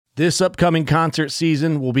This upcoming concert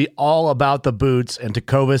season will be all about the boots, and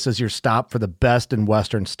Tecovas is your stop for the best in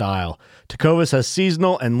Western style. Tecovas has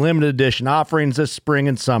seasonal and limited edition offerings this spring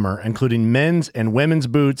and summer, including men's and women's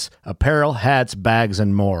boots, apparel, hats, bags,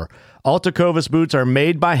 and more. All Tecovas boots are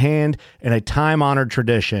made by hand in a time-honored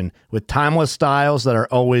tradition with timeless styles that are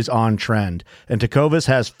always on trend. And Tecovas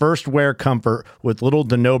has first wear comfort with little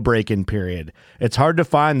to no break-in period. It's hard to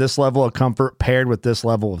find this level of comfort paired with this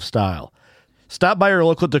level of style. Stop by your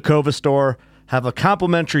local Tecovas store, have a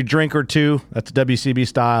complimentary drink or two, that's WCB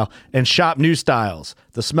style, and shop new styles.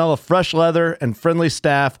 The smell of fresh leather and friendly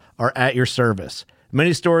staff are at your service.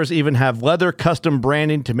 Many stores even have leather custom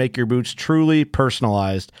branding to make your boots truly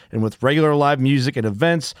personalized. And with regular live music and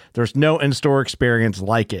events, there's no in-store experience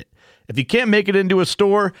like it. If you can't make it into a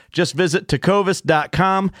store, just visit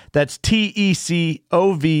tecovas.com. That's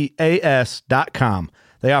TECOVAS.com.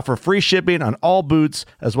 They offer free shipping on all boots,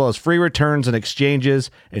 as well as free returns and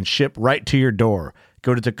exchanges, and ship right to your door.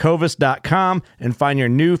 Go to tecovas.com and find your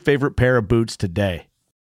new favorite pair of boots today.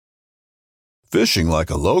 Fishing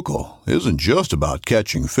like a local isn't just about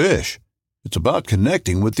catching fish. It's about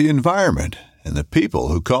connecting with the environment and the people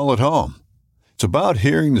who call it home. It's about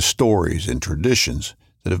hearing the stories and traditions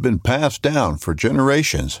that have been passed down for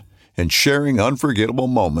generations and sharing unforgettable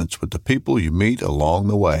moments with the people you meet along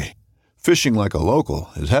the way. Fishing like a local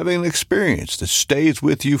is having an experience that stays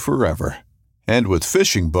with you forever. And with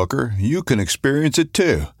Fishing Booker, you can experience it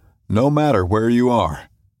too, no matter where you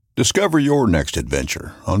are. Discover your next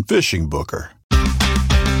adventure on Fishing Booker.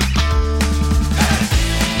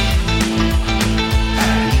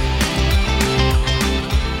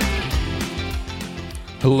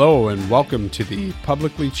 Hello and welcome to the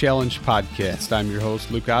Publicly Challenged Podcast. I'm your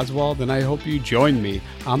host, Luke Oswald, and I hope you join me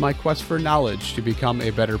on my quest for knowledge to become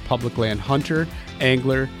a better public land hunter,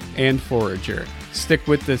 angler, and forager. Stick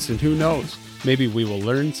with this and who knows, maybe we will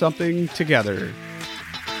learn something together.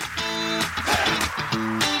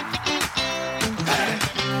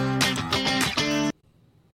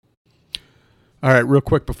 All right, real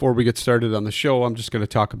quick before we get started on the show, I'm just going to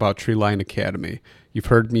talk about Treeline Academy. You've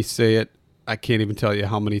heard me say it. I can't even tell you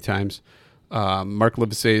how many times. Mark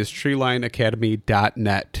Livesay is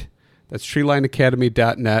treelineacademy.net. That's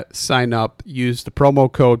treelineacademy.net. Sign up. Use the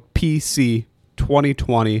promo code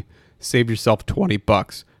PC2020. Save yourself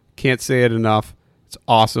 $20. Can't say it enough. It's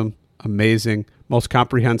awesome. Amazing. Most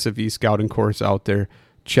comprehensive e-scouting course out there.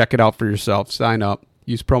 Check it out for yourself. Sign up.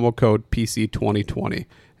 Use promo code PC2020.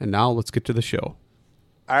 And now let's get to the show.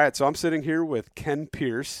 All right, so I'm sitting here with Ken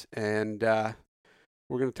Pierce, and we're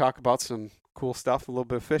going to talk about some cool stuff, a little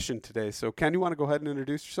bit of fishing today. So, Ken, you want to go ahead and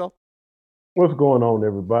introduce yourself? What's going on,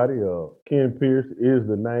 everybody? Ken Pierce is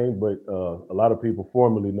the name, but a lot of people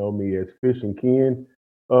formerly know me as Fishing Ken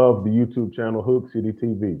of the YouTube channel Hook City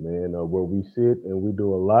TV, man, where we sit and we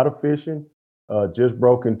do a lot of fishing. Just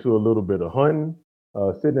broke into a little bit of hunting,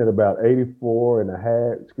 sitting at about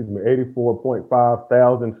 84.5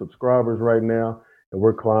 thousand subscribers right now, and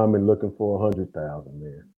we're climbing, looking for 100,000,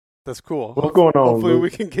 man. That's cool. What's going on, Hopefully Luke?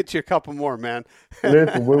 we can get you a couple more, man.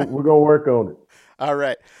 Listen, we're going to work on it. All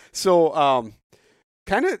right. So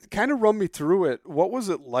kind of run me through it. What was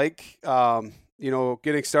it like,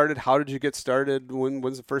 getting started? How did you get started?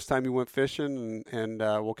 When's the first time you went fishing? And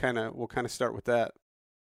we'll kind of start with that.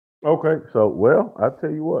 Okay. So, well, I'll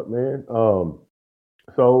tell you what, man.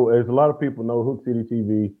 So as a lot of people know, Hook City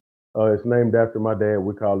TV, it's named after my dad.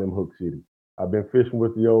 We call him Hook City. I've been fishing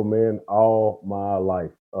with the old man all my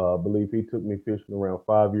life. I believe he took me fishing around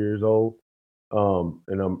 5 years old.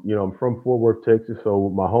 And I'm from Fort Worth, Texas. So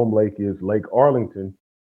my home lake is Lake Arlington,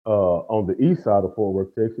 on the east side of Fort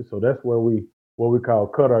Worth, Texas. So that's where we call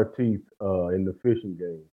cut our teeth, in the fishing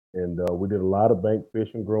game. And, we did a lot of bank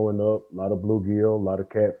fishing growing up, a lot of bluegill, a lot of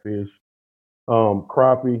catfish,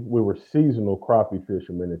 crappie. We were seasonal crappie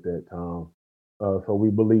fishermen at that time. So we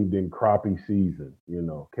believed in crappie season,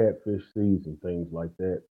 catfish season, things like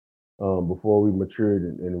that. Before we matured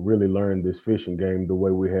and really learned this fishing game the way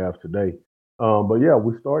we have today. But yeah,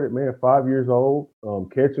 we started, man, 5 years old,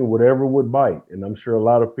 catching whatever would bite. And I'm sure a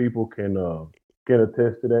lot of people can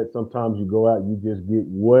attest to that. Sometimes you go out, you just get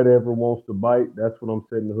whatever wants to bite. That's what I'm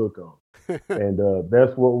setting the hook on. And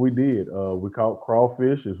that's what we did. We caught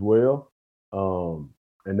crawfish as well.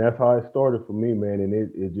 And that's how it started for me, man. And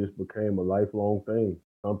it just became a lifelong thing,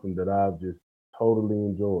 something that I've just totally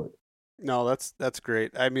enjoyed. No, that's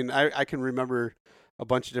great. I mean, I can remember a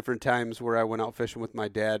bunch of different times where I went out fishing with my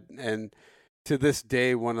dad, and to this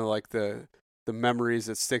day, one of like the memories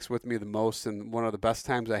that sticks with me the most, and one of the best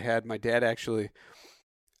times I had, my dad actually,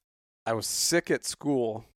 I was sick at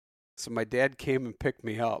school, so my dad came and picked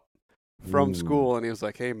me up from school, and he was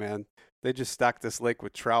like, "Hey, man, they just stocked this lake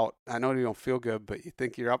with trout. I know you don't feel good, but you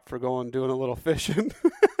think you're up for doing a little fishing.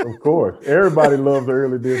 Of course, everybody loves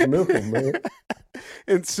early dismissal, man.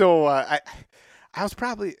 And so I was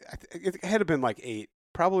probably, it had to been like 8,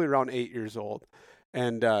 probably around 8 years old.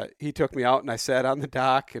 And he took me out and I sat on the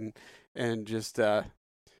dock and just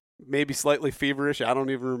maybe slightly feverish. I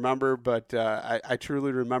don't even remember, but I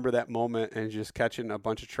truly remember that moment and just catching a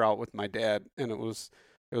bunch of trout with my dad. And it was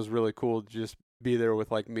really cool to just be there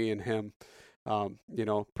with like me and him.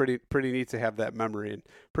 Pretty neat to have that memory, and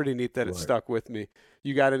pretty neat that it stuck with me.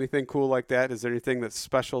 You got anything cool like that? Is there anything that's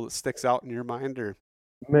special that sticks out in your mind, or?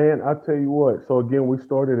 Man, I tell you what. So again, we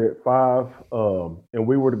started at 5, and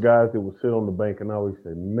we were the guys that would sit on the bank, and I always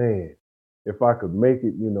say, man, if I could make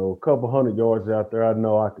it, a couple hundred yards out there, I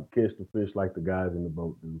know I could catch the fish like the guys in the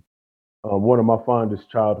boat do. One of my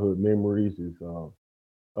fondest childhood memories is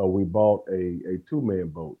we bought a 2-man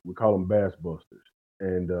boat. We call them Bass Busters,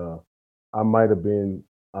 and I might have been,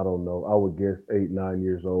 I don't know, I would guess 8, 9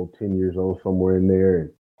 years old, 10 years old, somewhere in there. And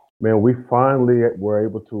man, we finally were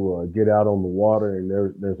able to get out on the water, and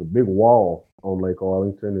there's a big wall on Lake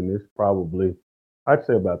Arlington, and it's probably, I'd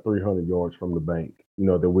say about 300 yards from the bank,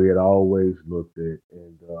 that we had always looked at.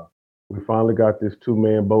 And we finally got this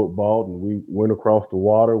 2-man boat bought, and we went across the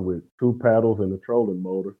water with 2 paddles and a trolling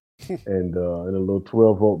motor. And a little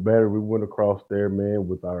 12-volt battery. We went across there, man,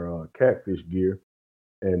 with our catfish gear,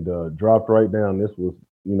 and dropped right down. This was,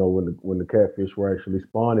 when the catfish were actually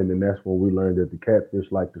spawning, and that's when we learned that the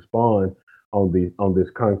catfish like to spawn on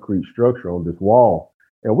this concrete structure, on this wall.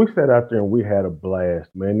 And we sat out there and we had a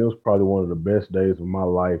blast, man. It was probably one of the best days of my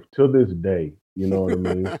life to this day. You know what I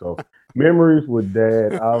mean? So memories with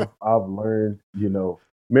Dad, I've learned,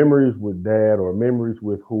 memories with Dad or memories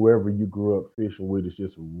with whoever you grew up fishing with is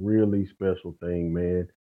just a really special thing, man.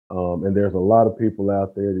 And there's a lot of people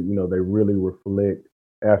out there that, they really reflect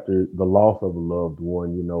after the loss of a loved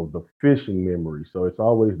one, the fishing memory. So it's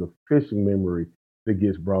always the fishing memory that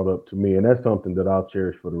gets brought up to me. And that's something that I'll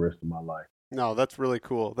cherish for the rest of my life. No, that's really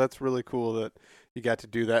cool. That's really cool that you got to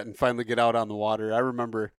do that and finally get out on the water. I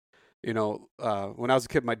remember, when I was a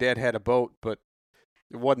kid, my dad had a boat, but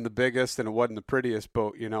it wasn't the biggest and it wasn't the prettiest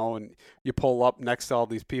boat, and you pull up next to all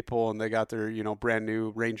these people and they got their, brand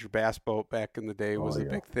new Ranger bass boat. Back in the day was a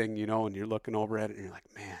big thing, and you're looking over at it and you're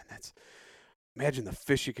like, man, imagine the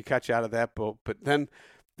fish you could catch out of that boat. But then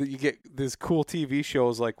you get these cool TV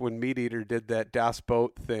shows like when Meat Eater did that Das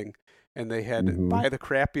Boat thing, and they had to buy the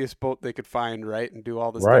crappiest boat they could find, right, and do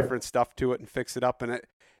all this different stuff to it and fix it up. And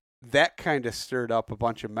that kind of stirred up a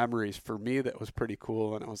bunch of memories for me that was pretty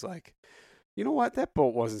cool. And I was like, you know what? That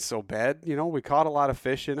boat wasn't so bad. We caught a lot of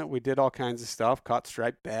fish in it. We did all kinds of stuff, caught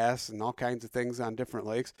striped bass and all kinds of things on different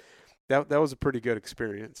lakes. That was a pretty good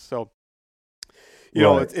experience. So,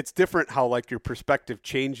 it's different how like your perspective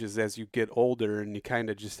changes as you get older, and you kind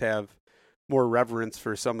of just have more reverence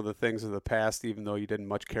for some of the things of the past, even though you didn't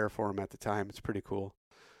much care for them at the time. It's pretty cool.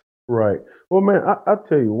 Right. Well, man, I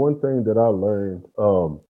tell you one thing that I learned.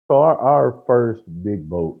 So our first big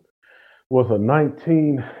boat was a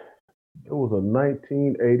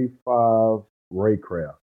 1985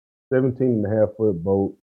 Raycraft, 17.5-foot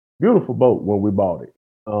boat. Beautiful boat when we bought it.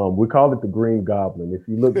 We called it the Green Goblin. If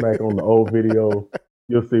you look back on the old videos,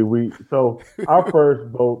 you'll see our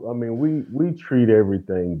first boat, I mean, we treat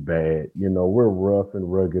everything bad. We're rough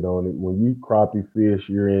and rugged on it. When you crappie fish,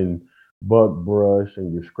 you're in buck brush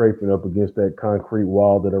and you're scraping up against that concrete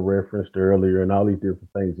wall that I referenced earlier and all these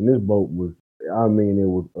different things. And this boat was, it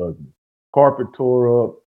was ugly. Carpet tore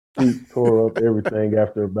up, seat tore up, everything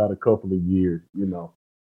after about a couple of years,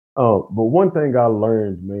 But one thing I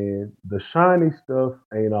learned, man, the shiny stuff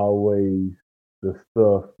ain't always the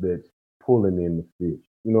stuff that's pulling in the fish.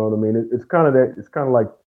 You know what I mean? It's kind of that. It's kind of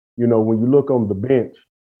like, when you look on the bench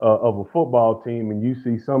of a football team and you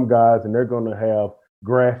see some guys and they're going to have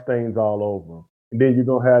grass stains all over them, and then you're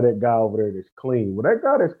going to have that guy over there that's clean. Well, that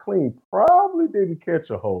guy that's clean probably didn't catch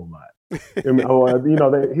a whole lot. I mean,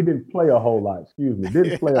 he didn't play a whole lot. Excuse me,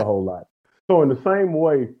 didn't play a whole lot. So in the same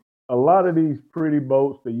way, a lot of these pretty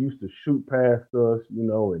boats that used to shoot past us,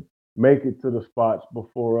 and make it to the spots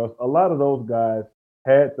before us, a lot of those guys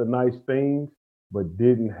had the nice things, but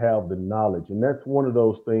didn't have the knowledge. And that's one of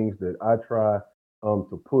those things that I try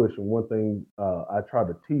to push. And one thing I try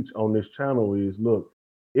to teach on this channel is, look,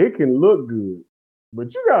 it can look good,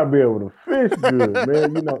 but you gotta be able to fish good,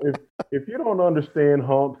 man. If you don't understand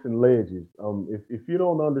humps and ledges, if you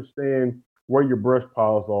don't understand where your brush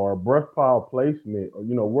piles are, brush pile placement,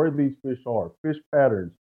 or where these fish are, fish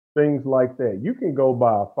patterns, things like that. You can go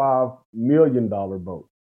buy a $5 million boat,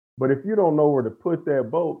 but if you don't know where to put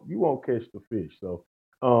that boat, you won't catch the fish. So,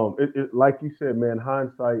 like you said, man,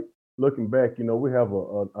 hindsight looking back, we have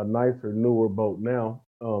a nicer, newer boat now.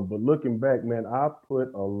 But looking back, man, I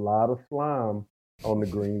put a lot of slime on the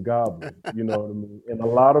Green Goblin. You know what I mean? And a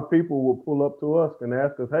lot of people will pull up to us and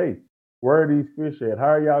ask us, "Hey, where are these fish at? How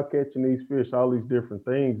are y'all catching these fish? All these different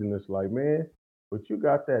things." And it's like, man, but you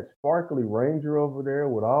got that sparkly Ranger over there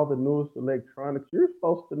with all the newest electronics. You're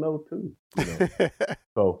supposed to know too.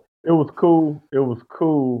 So it was cool. It was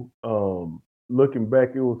cool. Looking back,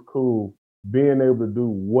 it was cool being able to do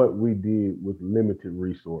what we did with limited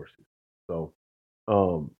resources. So,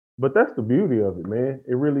 but that's the beauty of it, man.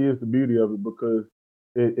 It really is the beauty of it because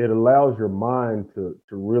it allows your mind to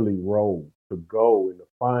really roll, to go and to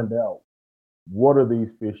find out what are these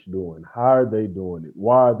fish doing? How are they doing it?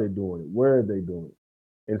 Why are they doing it? Where are they doing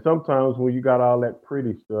it? And sometimes when you got all that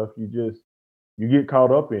pretty stuff, you get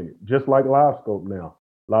caught up in it. Just like live scope now.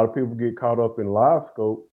 A lot of people get caught up in live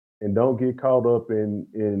scope and don't get caught up in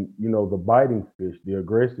the biting fish, the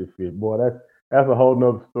aggressive fish. Boy, that's a whole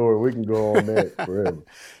nother story. We can go on that forever.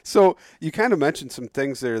 So you kind of mentioned some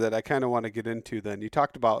things there that I kind of want to get into then. You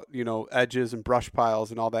talked about, edges and brush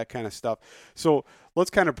piles and all that kind of stuff. So let's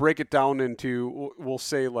kind of break it down into, we'll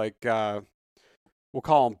say like, we'll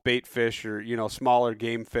call them bait fish or, smaller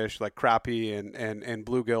game fish like crappie and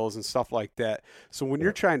bluegills and stuff like that. So when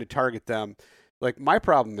you're trying to target them, like my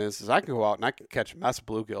problem is I can go out and I can catch a mess of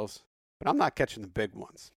bluegills, but I'm not catching the big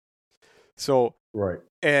ones. So, right.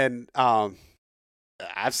 And,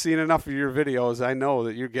 I've seen enough of your videos. I know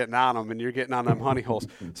that you're getting on them and you're getting on them honey holes.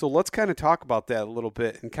 So let's kind of talk about that a little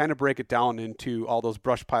bit and kind of break it down into all those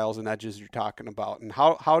brush piles and edges you're talking about. And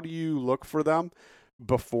how do you look for them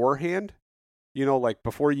beforehand? Like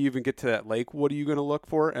before you even get to that lake, what are you going to look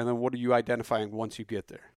for? And then what are you identifying once you get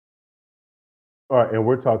there? All right. And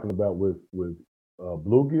we're talking about with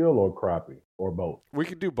bluegill or crappie or both? We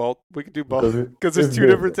could do both. Because it's two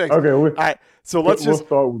different things. Okay. All right. So we'll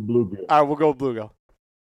start with bluegill. All right. We'll go with bluegill.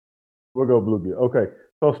 We'll go bluegill. Okay.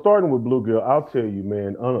 So starting with bluegill, I'll tell you,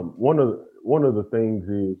 man, one of the things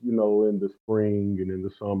is, in the spring and in the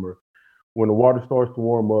summer, when the water starts to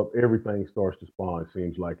warm up, everything starts to spawn, it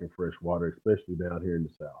seems like, in fresh water, especially down here in the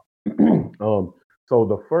South. So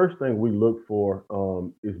the first thing we look for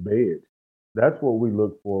is beds. That's what we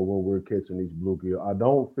look for when we're catching these bluegill. I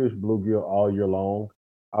don't fish bluegill all year long.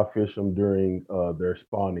 I fish them during their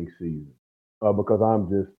spawning season because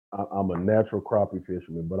I'm a natural crappie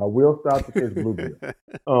fisherman, but I will stop to catch bluegill.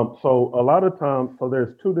 So a lot of times, so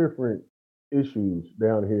there's two different issues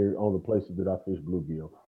down here on the places that I fish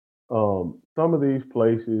bluegill. Some of these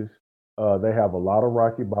places, they have a lot of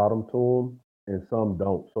rocky bottom to them and some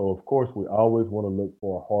don't. So of course we always want to look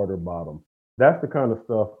for a harder bottom. That's the kind of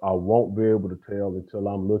stuff I won't be able to tell until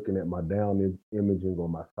I'm looking at my down imaging or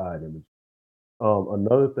my side imaging.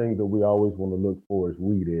 Another thing that we always want to look for is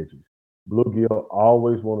weed edges. Bluegill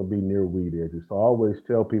always want to be near weed edges. So I always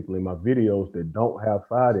tell people in my videos that don't have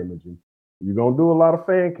side imaging, you're going to do a lot of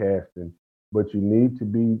fan casting, but you need to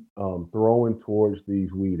be throwing towards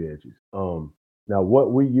these weed edges. Now,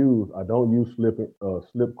 what we use, I don't use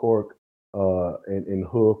slip cork and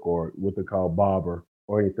hook or what they call bobber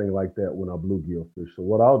or anything like that when I bluegill fish. So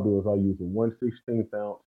what I'll do is I'll use a 1/16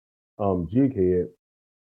 ounce jig head,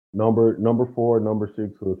 number 4, number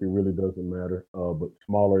 6 hook. It really doesn't matter, but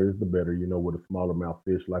smaller is the better. With a smaller mouth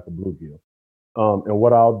fish like a bluegill. And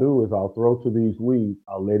what I'll do is I'll throw to these weeds.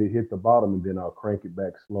 I'll let it hit the bottom and then I'll crank it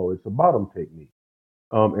back slow. It's a bottom technique.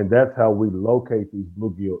 And that's how we locate these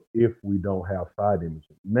bluegill if we don't have side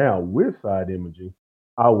imaging. Now, with side imaging,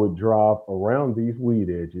 I would drive around these weed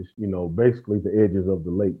edges, basically the edges of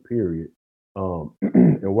the lake, period.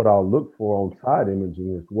 And what I'll look for on side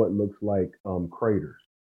imaging is what looks like craters.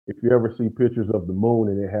 If you ever see pictures of the moon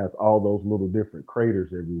and it has all those little different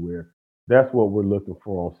craters everywhere, that's what we're looking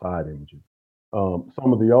for on side imaging.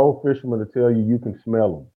 Some of the old fishermen will tell you can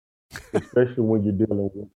smell them, especially when you're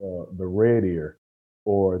dealing with the red ear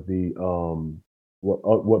or the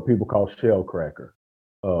what people call shell cracker,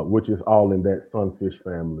 which is all in that sunfish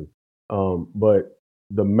family. But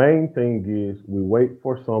the main thing is we wait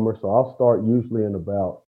for summer. So I'll start usually in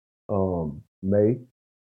about May,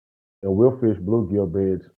 and we'll fish bluegill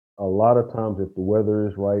beds a lot of times if the weather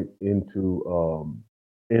is right into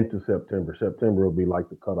September. September will be like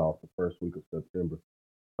the cutoff, the first week of September.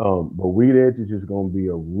 But weed edges is going to be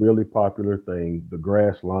a really popular thing. The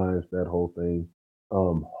grass lines, that whole thing.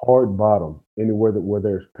 Hard bottom, anywhere where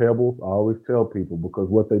there's pebbles, I always tell people, because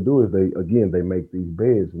what they do is they make these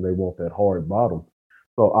beds and they want that hard bottom.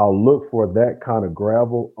 So I'll look for that kind of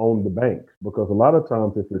gravel on the banks, because a lot of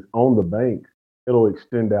times if it's on the banks, it'll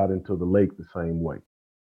extend out into the lake the same way.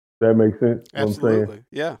 That makes sense? Absolutely. What I'm saying?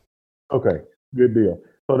 Yeah. Okay, good deal.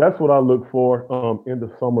 So that's what I look for in the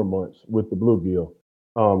summer months with the bluegill.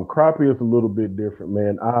 Crappie is a little bit different,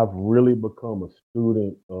 man. I've really become a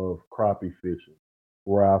student of crappie fishing,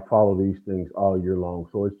 where I follow these things all year long.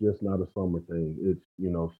 So it's just not a summer thing. It's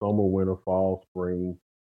summer, winter, fall, spring,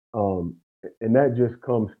 um, and that just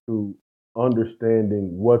comes to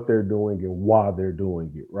understanding what they're doing and why they're doing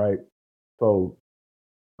it, right? So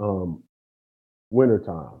um,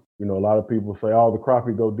 wintertime, a lot of people say, "Oh, the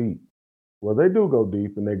crappie go deep." Well, they do go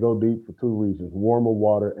deep, and they go deep for two reasons: warmer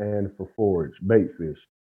water and for forage, bait fish.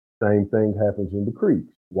 Same thing happens in the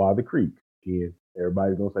creeks. Why the creeks? Again,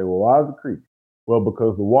 everybody's gonna say, "Well, why the creeks?" Well,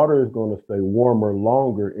 because the water is going to stay warmer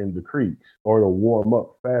longer in the creeks, or it'll warm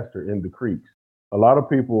up faster in the creeks. A lot of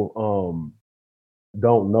people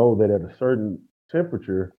don't know that at a certain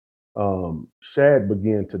temperature, shad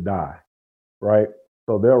begin to die, right?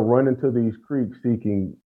 So they'll run into these creeks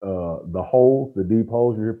seeking the holes, the deep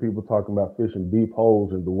holes. You hear people talking about fishing deep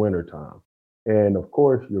holes in the wintertime. And of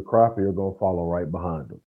course, your crappie are going to follow right behind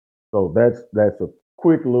them. So that's a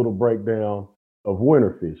quick little breakdown of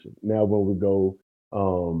winter fishing. Now, when we go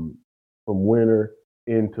from winter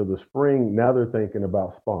into the spring, now they're thinking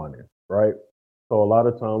about spawning, right? So a lot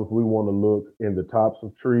of times we want to look in the tops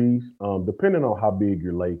of trees, depending on how big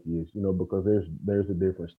your lake is, because there's a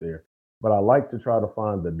difference there. But I like to try to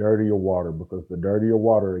find the dirtier water, because the dirtier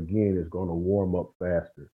water again is going to warm up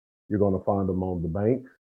faster. You're going to find them on the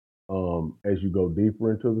banks. As you go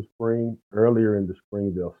deeper into the spring, earlier in the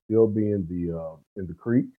spring, they'll still be in the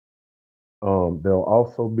creeks. They'll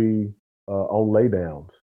also be on laydowns,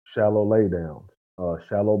 shallow laydowns,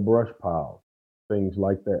 shallow brush piles, things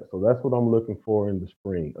like that. So that's what I'm looking for in the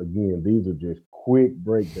spring. Again, these are just quick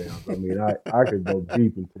breakdowns. I mean, I could go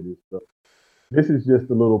deep into this stuff. This is just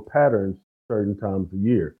the little patterns certain times a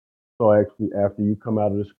year. So actually, after you come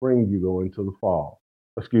out of the spring, you go into the fall.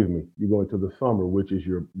 Excuse me, you go into the summer, which is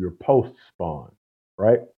your post spawn,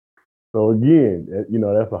 right? So again,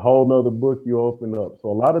 that's a whole nother book you open up. So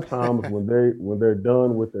a lot of times when they're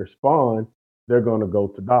done with their spawn, they're going to go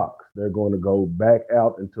to docks. They're going to go back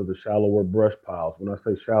out into the shallower brush piles. When I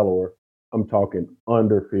say shallower, I'm talking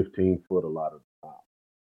under 15 foot a lot of the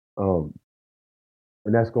time.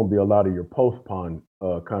 And that's going to be a lot of your post pond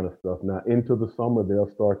kind of stuff. Now into the summer,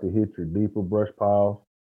 they'll start to hit your deeper brush piles.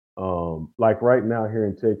 Like right now here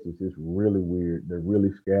in Texas, it's really weird. They're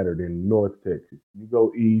really scattered in North Texas. You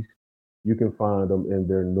go east, you can find them in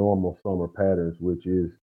their normal summer patterns, which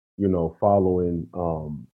is, following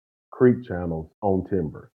creek channels on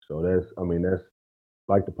timber. So that's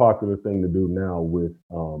like the popular thing to do now with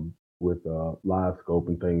live scope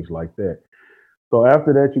and things like that. So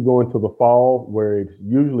after that, you go into the fall, where it's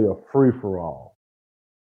usually a free for all.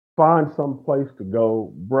 Find some place to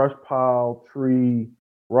go, brush pile, tree,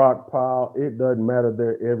 rock pile. It doesn't matter.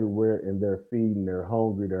 They're everywhere, and they're feeding. They're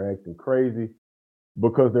hungry. They're acting crazy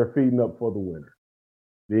because they're feeding up for the winter.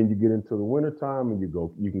 Then you get into the winter time, and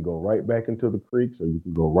you can go right back into the creeks, or you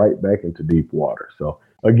can go right back into deep water. So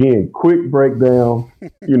again, quick breakdown,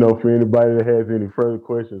 for anybody that has any further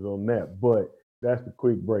questions on that. But that's the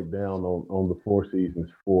quick breakdown on the four seasons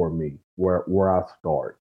for me, where I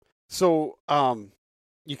start. So,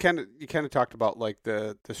 you kind of talked about like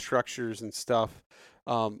the structures and stuff.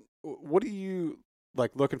 What do you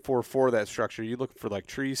like looking for that structure? Are you looking for like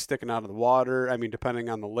trees sticking out of the water? I mean, depending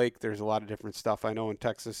on the lake, there's a lot of different stuff. I know in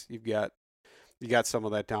Texas, you got some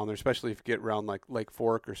of that down there, especially if you get around like Lake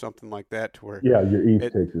Fork or something like that, to where your East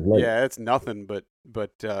Texas lake. Yeah, it's nothing but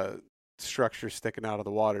structures sticking out of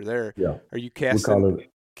the water there. Yeah. Are you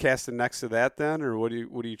casting next to that then, or what are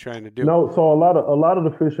you trying to do? No, so a lot of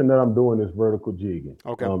the fishing that I'm doing is vertical jigging.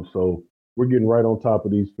 Okay. So we're getting right on top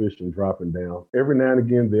of these fish and dropping down. Every now and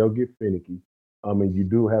again they'll get finicky. And you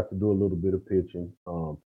do have to do a little bit of pitching.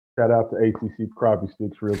 Shout out to ACC crappie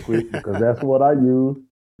sticks real quick, because that's what I use.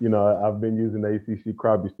 I've been using ACC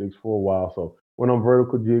crappie sticks for a while. So when I'm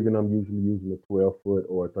vertical jigging, I'm usually using a 12-foot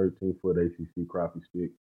or a 13-foot ACC crappie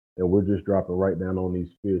stick, and we're just dropping right down on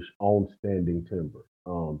these fish on standing timber.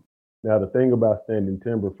 Now, the thing about standing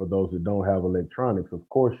timber, for those that don't have electronics, of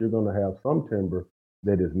course, you're going to have some timber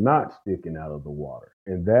that is not sticking out of the water.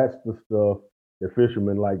 And that's the stuff that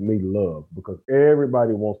fishermen like me love, because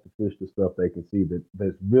everybody wants to fish the stuff they can see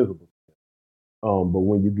that's visible. But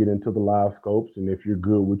when you get into the live scopes, and if you're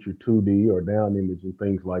good with your 2D or down image and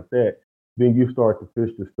things like that, then you start to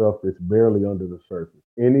fish the stuff that's barely under the surface.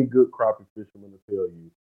 Any good crappie fisherman will tell you,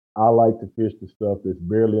 I like to fish the stuff that's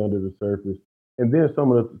barely under the surface, and then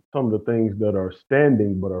some of the things that are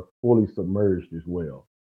standing but are fully submerged as well.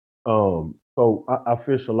 So I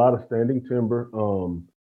fish a lot of standing timber.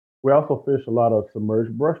 We also fish a lot of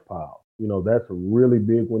submerged brush piles. That's a really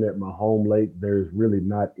big one at my home lake. There's really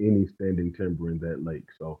not any standing timber in that lake.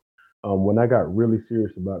 So when I got really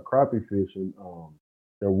serious about crappie fishing,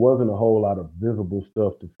 there wasn't a whole lot of visible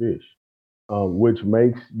stuff to fish, which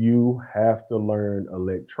makes you have to learn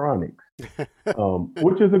electronics,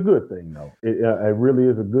 which is a good thing, though. It really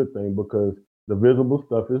is a good thing because the visible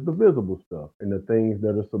stuff is the visible stuff, and the things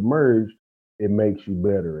that are submerged, it makes you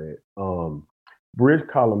better at. Bridge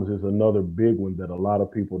columns is another big one that a lot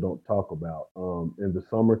of people don't talk about. In the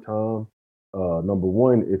summertime, number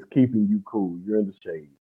one, it's keeping you cool. You're in the shade,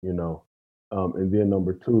 you know. And then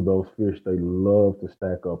number two, those fish they love to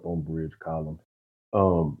stack up on bridge columns.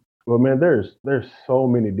 Well, man, there's so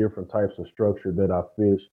many different types of structure that I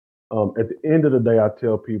fish. At the end of the day, I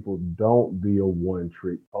tell people don't be a one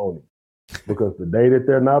trick pony because the day that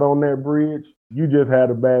they're not on that bridge, you just had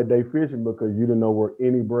a bad day fishing because you didn't know where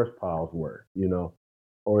any brush piles were.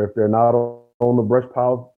 Or if they're not on the brush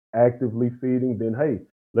piles actively feeding, then hey,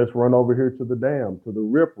 let's run over here to the dam, to the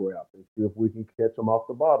riprap, and see if we can catch them off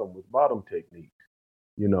the bottom with bottom techniques.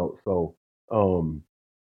 So um,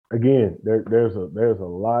 again, there's a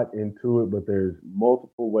lot into it, but there's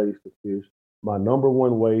multiple ways to fish. My number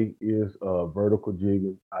one way is vertical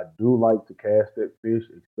jigging. I do like to cast at fish,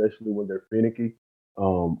 especially when they're finicky.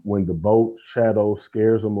 When the boat shadow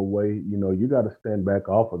scares them away, you got to stand back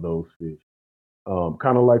off of those fish.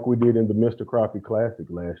 Kind of like we did in the Mr. Crappie Classic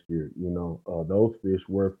last year. Those fish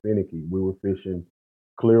were finicky. We were fishing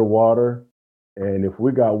clear water, and if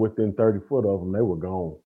we got within 30 foot of them, they were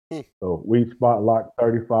gone. So we spot locked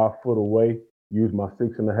 35 foot away, use my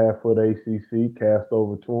 6.5 foot ACC, cast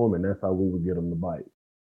over to them, and that's how we would get them to bite.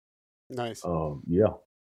 Nice. Yeah.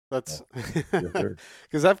 That's Yes, sir.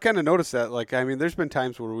 because I've kind of noticed that. Like, I mean, there's been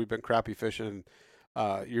times where we've been crappie fishing,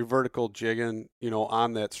 you're vertical jigging,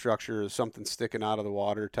 on that structure is something sticking out of the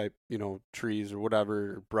water type, trees or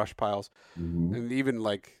whatever, or brush piles. hmm And even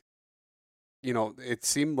like, it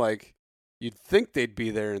seemed like you'd think they'd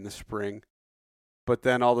be there in the spring, but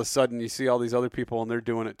then all of a sudden you see all these other people and they're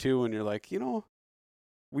doing it too. And you're like,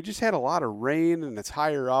 we just had a lot of rain and it's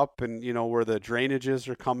higher up and, where the drainages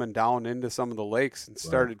are coming down into some of the lakes and Right.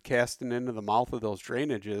 started casting into the mouth of those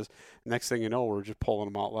drainages. Next thing you know, we're just pulling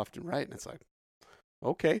them out left and right. And it's like,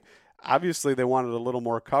 okay. Obviously, they wanted a little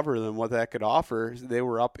more cover than what that could offer. They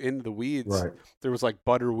were up into the weeds. Right. There was like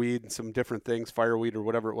butterweed and some different things, fireweed or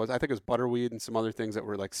whatever it was. I think it was butterweed and some other things that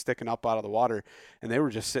were like sticking up out of the water, and they were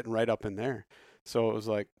just sitting right up in there. So it was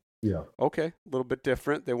like, Yeah. okay, a little bit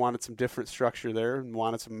different. They wanted some different structure there and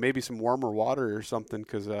wanted maybe some warmer water or something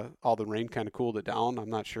because all the rain kind of cooled it down. I'm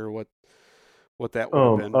not sure what that would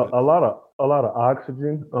have been. A lot of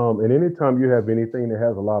oxygen. And anytime you have anything that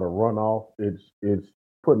has a lot of runoff, it's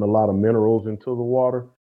putting a lot of minerals into the water.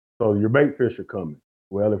 So your bait fish are coming.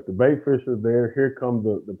 Well, if the bait fish are there, here come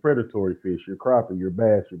the predatory fish, your crappie, your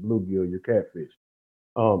bass, your bluegill, your catfish.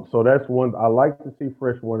 So that's one I like to see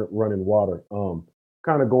fresh running water.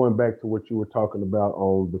 Kind of going back to what you were talking about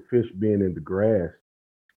on the fish being in the grass,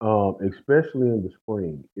 especially in the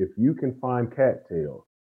spring. If you can find cattails,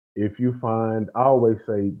 if you find, I always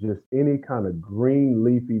say, just any kind of green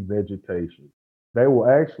leafy vegetation, they will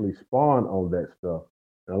actually spawn on that stuff.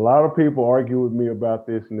 And a lot of people argue with me about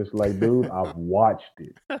this, and it's like, dude, I've watched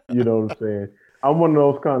it. You know what I'm saying? I'm one of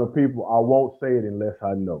those kind of people. I won't say it unless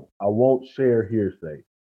I know. I won't share hearsay.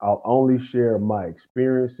 I'll only share my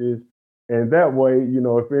experiences. And that way,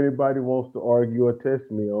 if anybody wants to argue or test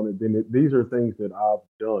me on it, then these are things that I've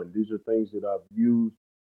done. These are things that I've used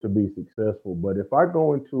to be successful. But if I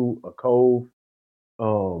go into a cove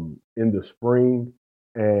in the spring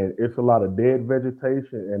and it's a lot of dead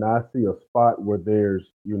vegetation and I see a spot where there's,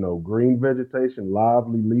 green vegetation,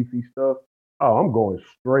 lively, leafy stuff, oh, I'm going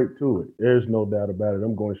straight to it. There's no doubt about it.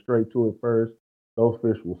 I'm going straight to it first. Those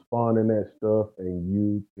fish will spawn in that stuff and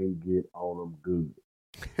you can get on them good.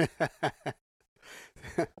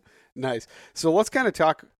 Nice. So let's kind of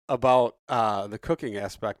talk about the cooking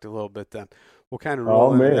aspect a little bit then. We'll kind of Oh,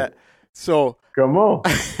 roll into man. that. So, Come on.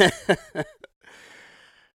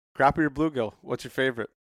 crappie or bluegill, what's your favorite?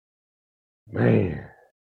 Man,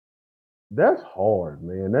 that's hard,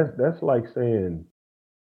 man. That's like saying,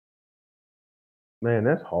 man,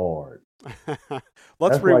 that's hard. Let's That's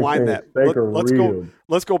like rewind saying that. steak or rib.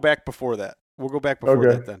 Let's go back before that. We'll go back before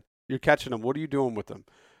Okay. that then. You're catching them. What are you doing with them?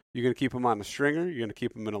 You're going to keep them on a stringer? You're going to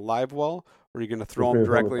keep them in a live well? Or are you going to throw them Depends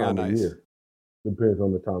on the directly on time of ice? year. Depends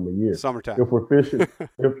on the time of year. Summertime. If we're fishing,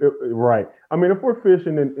 right. I mean, if we're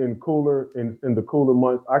fishing in the cooler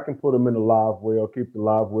months, I can put them in a live well, keep the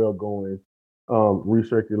live well going,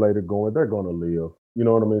 recirculator going. They're going to live. You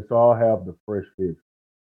know what I mean? So I'll have the fresh fish.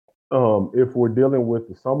 If we're dealing with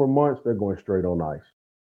the summer months, they're going straight on ice.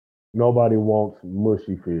 nobody wants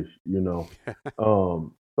mushy fish, and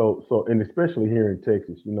especially here in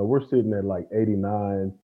Texas, we're sitting at like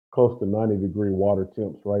 89, close to 90-degree water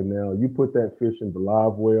temps right now. You put that fish in the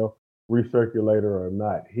live well, recirculator or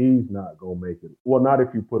not, he's not gonna make it. Well, not if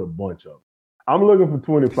you put a bunch of them. I'm looking for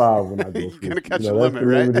 25 when I go You're fishing. gonna catch a That's limit, the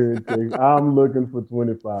right? limit here in Texas. I'm looking for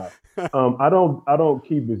 25. I don't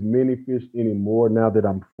keep as many fish anymore now that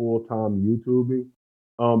I'm full-time YouTubing,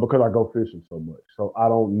 because I go fishing so much. So I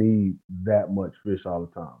don't need that much fish all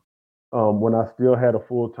the time. When I still had a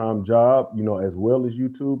full-time job, as well as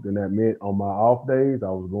YouTube, then that meant on my off days, I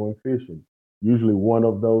was going fishing. Usually one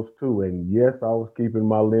of those two. And yes, I was keeping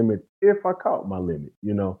my limit if I caught my limit.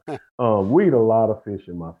 We eat a lot of fish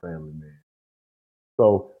in my family, man.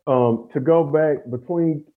 So to go back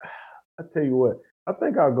between, I tell you what, I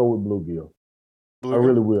think I'll go with bluegill. I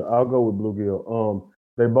really will. I'll go with bluegill.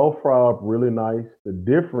 They both fry up really nice. The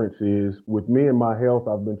difference is with me and my health,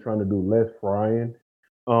 I've been trying to do less frying.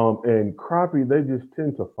 And crappie, they just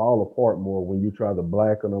tend to fall apart more when you try to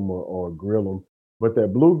blacken them or grill them. But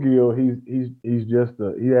that bluegill, he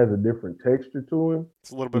has a different texture to him.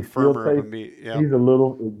 It's a little bit firmer of a meat. Yeah. He's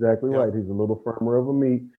right. He's a little firmer of a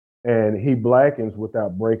meat, and he blackens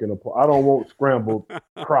without breaking apart. I don't want scrambled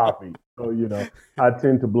crappie, so I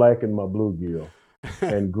tend to blacken my bluegill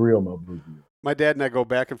and grill my bluegill. My dad and I go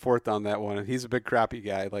back and forth on that one, and he's a big crappie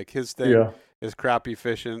guy. Like his thing is crappie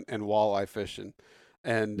fishing and walleye fishing.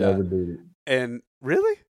 And never did it. And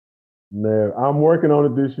really? No, I'm working on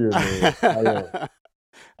it this year, man.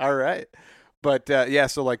 All right. But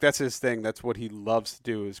so like that's his thing. That's what he loves to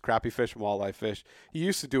do is crappie fish and walleye fish. He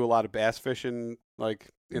used to do a lot of bass fishing, like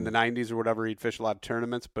in the 90s or whatever. He'd fish a lot of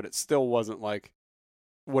tournaments, but it still wasn't like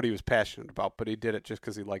what he was passionate about. But he did it just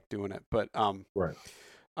because he liked doing it. But right.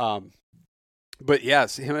 But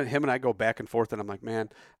yes, him and I go back and forth, and I'm like, man,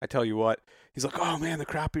 I tell you what. He's like, oh man, the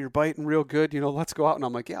crappie are biting real good. Let's go out. And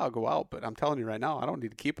I'm like, yeah, I'll go out. But I'm telling you right now, I don't need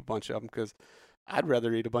to keep a bunch of them because I'd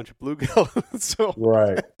rather eat a bunch of bluegill. So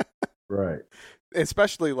right.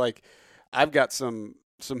 Especially like I've got some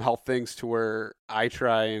health things to where I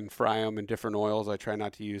try and fry them in different oils. I try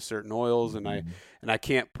not to use certain oils, and I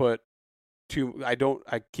can't put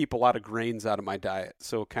I keep a lot of grains out of my diet,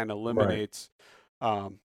 so it kind of eliminates.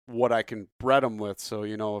 What I can bread them with. So,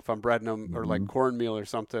 if I'm breading them or like cornmeal or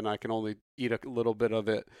something, I can only eat a little bit of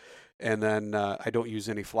it. And then I don't use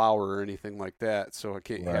any flour or anything like that. So I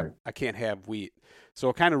can't have wheat. So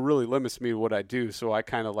it kind of really limits me what I do. So I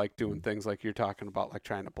kind of like doing things like you're talking about, like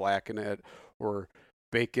trying to blacken it or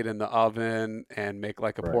bake it in the oven and make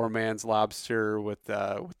like a poor man's lobster with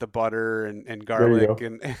the butter and garlic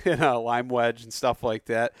and a lime wedge and stuff like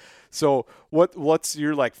that. So what's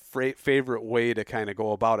your like favorite way to kind of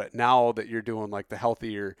go about it now that you're doing like the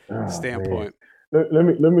healthier standpoint? Let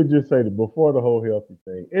me just say that before the whole healthy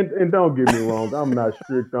thing, and don't get me wrong, I'm not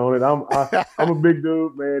strict on it. I'm a big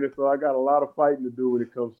dude, man, and so I got a lot of fighting to do when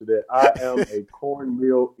it comes to that. I am a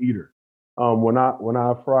cornmeal eater. When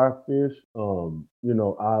I fry fish,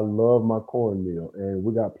 I love my cornmeal, and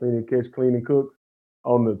we got Plenty of Catch, Clean and Cook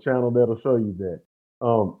on the channel that'll show you that.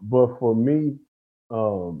 But for me,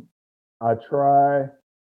 I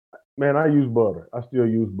use butter. I still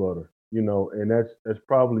use butter, and that's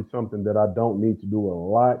probably something that I don't need to do a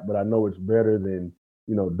lot, but I know it's better than,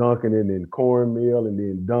 dunking it in cornmeal and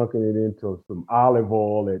then dunking it into some olive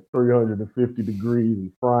oil at 350 degrees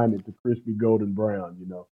and frying it to crispy golden brown,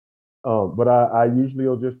 But I usually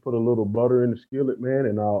will just put a little butter in the skillet, man,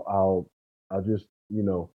 and I'll just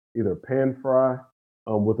either pan fry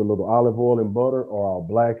with a little olive oil and butter, or I'll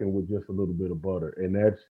blacken with just a little bit of butter, and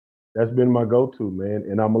that's been my go-to, man.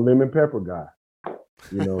 And I'm a lemon pepper guy.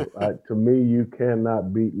 To me, you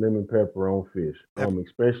cannot beat lemon pepper on fish,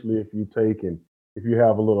 especially if you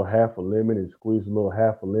have a little half a lemon and squeeze a little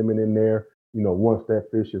half a lemon in there. Once that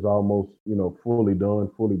fish is almost fully done,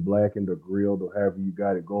 fully blackened or grilled or however you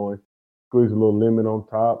got it going. Squeeze a little lemon on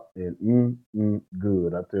top, and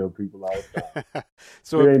good. I tell people all the time.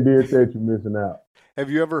 So if you ain't did that, you're missing out. Have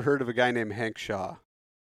you ever heard of a guy named Hank Shaw?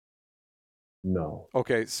 No.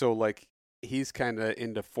 Okay, so like he's kind of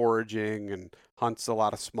into foraging and hunts a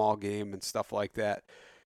lot of small game and stuff like that.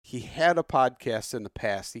 He had a podcast in the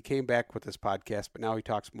past. He came back with this podcast, but now he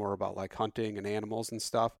talks more about like hunting and animals and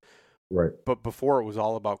stuff. Right. But before it was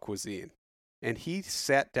all about cuisine. And he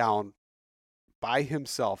sat down by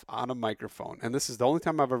himself on a microphone. And this is the only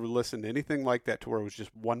time I've ever listened to anything like that, to where it was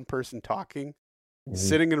just one person talking,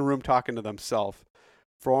 sitting in a room talking to themselves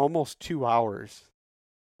for almost 2 hours.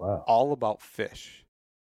 Wow. All about fish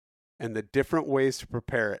and the different ways to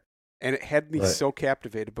prepare it. And it had me so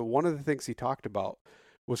captivated. But one of the things he talked about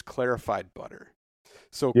was clarified butter.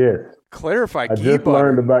 So Yes. clarified I ghee just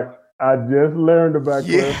butter. I just learned about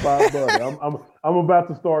Yeah. clarified butter. I'm about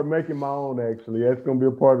to start making my own. Actually, that's going to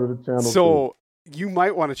be a part of the channel too. So you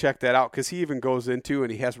might want to check that out because he even goes into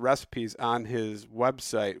and he has recipes on his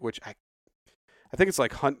website, which I think it's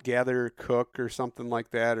like Hunt, Gather, Cook or something like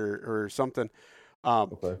that, or something.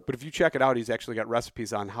 Okay. But if you check it out, he's actually got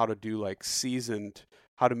recipes on how to do like seasoned,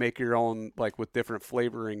 how to make your own like with different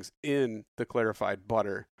flavorings in the clarified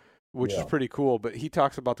butter, which is pretty cool. But he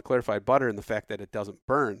talks about the clarified butter and the fact that it doesn't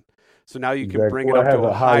burn. So now you can bring it up to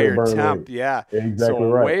a higher burn temp. rate. Yeah. Exactly so a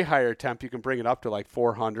right. way higher temp, you can bring it up to like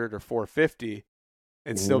 400 or 450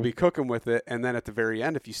 and still be cooking with it. And then at the very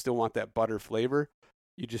end, if you still want that butter flavor,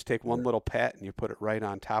 you just take one little pat and you put it right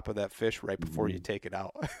on top of that fish right before you take it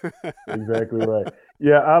out. Exactly right.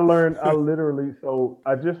 Yeah, I literally, so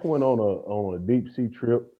I just went on a deep sea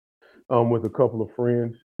trip with a couple of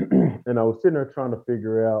friends, and I was sitting there trying to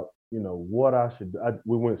figure out, what I should do.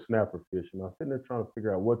 We went snapper fishing. I was sitting there trying to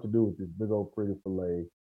figure out what to do with this big old pretty fillet.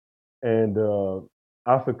 And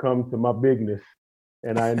I succumbed to my bigness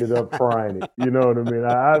and I ended up frying it. You know what I mean?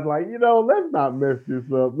 I was like, let's not mess this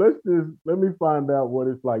up. Let me find out what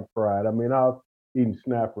it's like fried. I mean, I was eating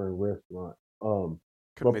snapper in restaurants.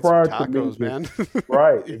 But prior to me, tacos, man.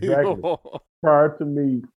 right, exactly. Prior to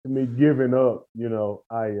me giving up,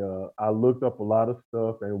 I looked up a lot of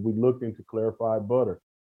stuff and we looked into clarified butter.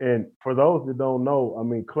 And for those that don't know, I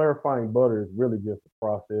mean, clarifying butter is really just a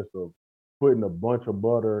process of putting a bunch of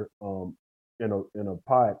butter in a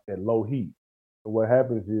pot at low heat. So what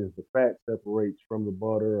happens is the fat separates from the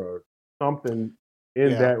butter or something in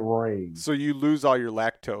that range. So you lose all your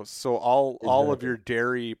lactose. So all of your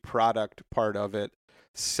dairy product part of it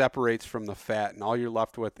separates from the fat, and all you're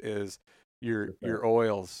left with is your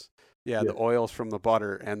oils. Yeah, the oils from the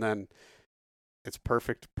butter, and then it's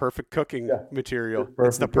perfect cooking material.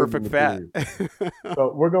 It's the perfect fat.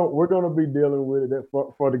 So we're gonna be dealing with it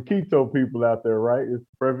for the keto people out there, right? It's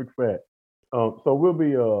perfect fat. So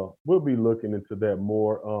we'll be looking into that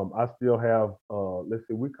more. I still have let's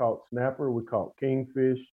see, we caught snapper, we caught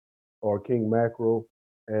kingfish or king mackerel,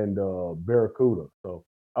 and barracuda. So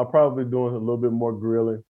I'll probably be doing a little bit more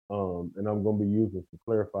grilling, and I'm gonna be using some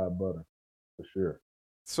clarified butter for sure.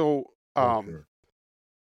 So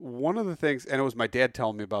one of the things, and it was my dad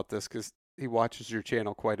telling me about this because he watches your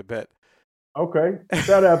channel quite a bit. Okay,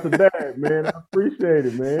 shout out to Dad, man. I appreciate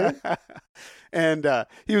it, man. And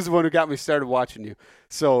he was the one who got me started watching you.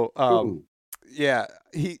 So yeah,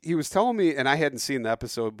 he was telling me, and I hadn't seen the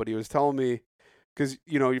episode, but he was telling me because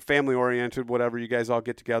you're family oriented, whatever. You guys all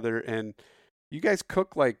get together and you guys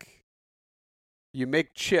cook like you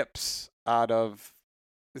make chips out of.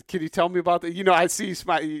 Can you tell me about that? I see you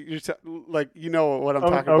smile. You're like what I'm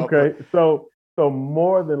talking about. Okay, so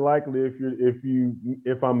more than likely,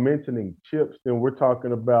 if I'm mentioning chips, then we're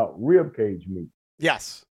talking about rib cage meat.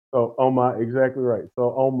 Yes. So exactly right. So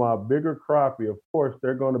on my bigger crappie, of course,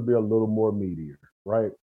 they're going to be a little more meatier,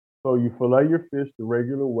 right? So you fillet your fish the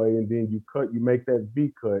regular way, and then you make that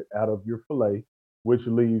V cut out of your fillet, which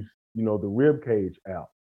leaves the rib cage out.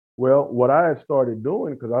 Well, what I had started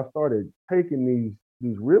doing, because I started taking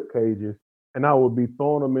these rib cages and I would be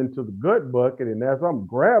throwing them into the gut bucket, and as I'm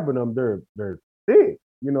grabbing them, they're thick,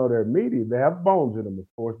 they're meaty. They have bones in them, of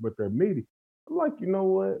course, but they're meaty. I'm like, you know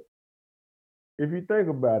what? If you think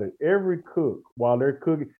about it, every cook, while they're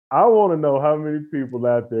cooking, I want to know how many people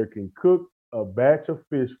out there can cook a batch of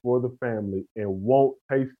fish for the family and won't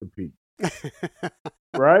taste the piece.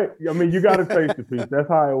 Right? I mean, you got to taste the piece. That's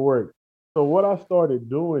how it works. So what I started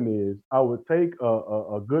doing is I would take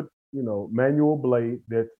a good, manual blade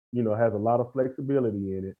that, has a lot of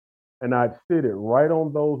flexibility in it, and I'd sit it right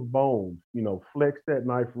on those bones, flex that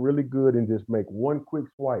knife really good and just make one quick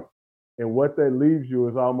swipe. And what that leaves you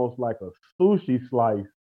is almost like a sushi slice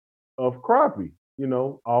of crappie,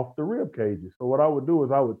 off the rib cages. So what I would do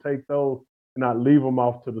is I would take those and I'd leave them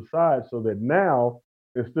off to the side so that now,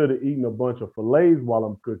 instead of eating a bunch of fillets while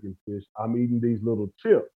I'm cooking fish, I'm eating these little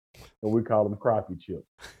chips, and we call them crappie chips.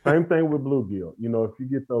 Same thing with bluegill. If you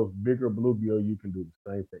get those bigger bluegill, you can do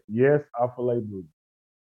the same thing. Yes, I fillet bluegill,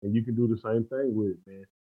 and you can do the same thing with it, man.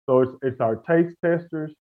 So it's our taste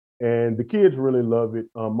testers, and the kids really love it.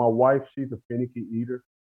 My wife, she's a finicky eater,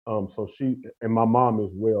 so she and my mom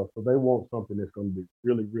as well. So they want something that's going to be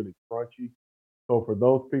really, really crunchy. So for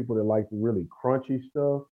those people that like the really crunchy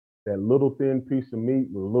stuff, that little thin piece of meat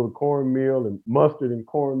with a little cornmeal and mustard and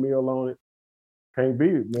cornmeal on it, can't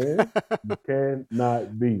beat it, man. You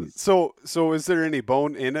cannot beat it. So is there any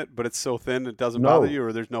bone in it, but it's so thin it doesn't bother you,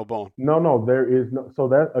 or there's no bone? No, there is no. So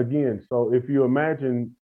that again, so if you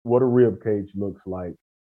imagine what a rib cage looks like,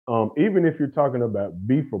 Even if you're talking about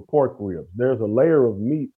beef or pork ribs, there's a layer of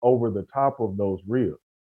meat over the top of those ribs.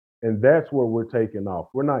 And that's what we're taking off.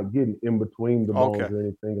 We're not getting in between the bones Okay. or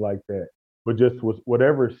anything like that. But just with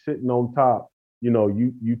whatever's sitting on top,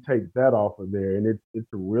 you take that off of there, and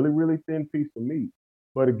it's a really really thin piece of meat.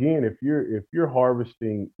 But again, if you're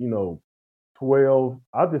harvesting, 12,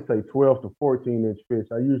 I'll just say 12 to 14-inch fish.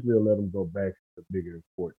 I usually let them go back to bigger than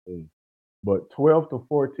 14. But 12 to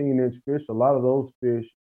 14-inch fish, a lot of those fish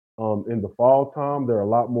in the fall time, they're a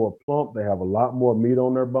lot more plump. They have a lot more meat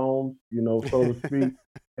on their bones, so to speak.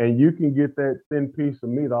 And you can get that thin piece of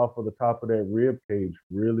meat off of the top of that rib cage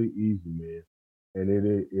really easy, man. And it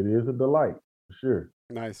is a delight, for sure.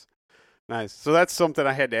 Nice. Nice. So that's something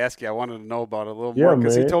I had to ask you. I wanted to know about it a little more Yeah,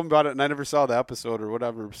 because he man. told me about it and I never saw the episode or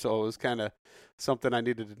whatever. So it was kind of something I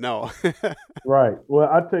needed to know. Right. Well,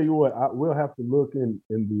 I tell you what, we'll have to look in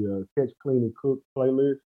the Catch, Clean, and Cook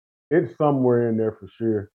playlist. It's somewhere in there for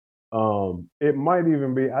sure. It might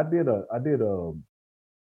even be. I did a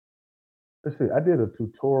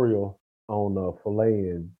tutorial on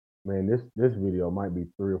filleting. Man, this video might be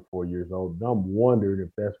 3 or 4 years old. I'm wondering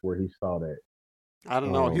if that's where he saw that I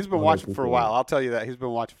don't know. He's been on that watching for a while. tutorial. I'll tell you that. He's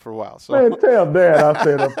been watching for a while. So Man, tell Dad I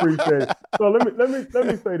said I appreciate it. So let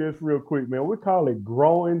me say this real quick, man. We call it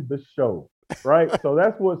growing the show, right? So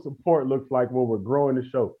that's what support looks like when we're growing the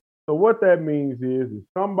show. So what that means is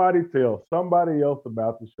somebody tells somebody else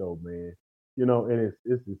about the show, man. And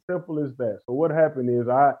it's as simple as that. So what happened is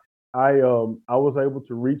I was able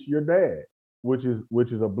to reach your dad, which is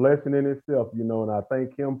a blessing in itself, and I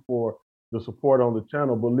thank him for the support on the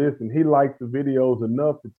channel. But listen, he liked the videos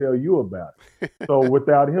enough to tell you about it. So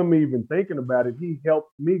without him even thinking about it, he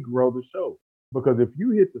helped me grow the show. Because if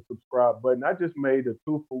you hit the subscribe button, I just made a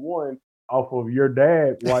 2-for-1 off of your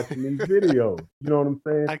dad watching these videos. You know what I'm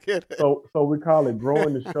saying? I get it. So we call it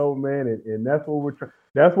growing the show, man, and that's what we're trying.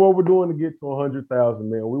 That's what we're doing to get to 100,000,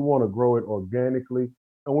 man. We want to grow it organically,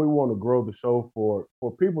 and we want to grow the show for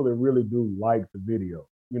people that really do like the video.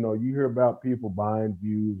 You hear about people buying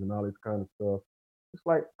views and all this kind of stuff. It's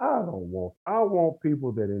like I want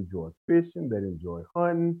people that enjoy fishing, that enjoy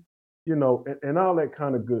hunting, and all that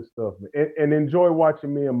kind of good stuff, man. And enjoy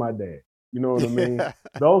watching me and my dad. You know what I mean? Yeah.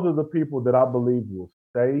 Those are the people that I believe will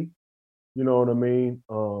stay. You know what I mean?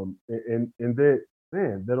 And that,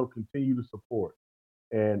 man, that'll continue to support.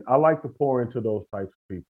 And I like to pour into those types of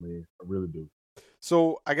people, man. I really do.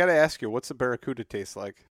 So I got to ask you, what's the Barracuda taste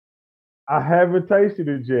like? I haven't tasted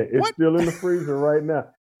it yet. It's What? still in the freezer right now.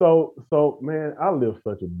 So man, I live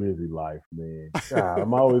such a busy life, man. God,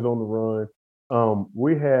 I'm always on the run.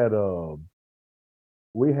 We had a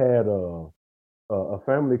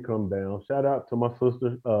family come down. Shout out to my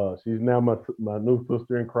sister. She's now my new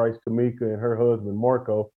sister in Christ, Tamika, and her husband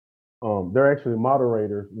Marco. They're actually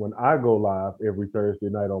moderators when I go live every Thursday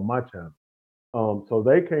night on my channel. So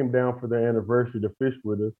they came down for their anniversary to fish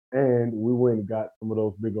with us, and we went and got some of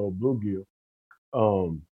those big old bluegill.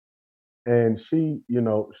 And she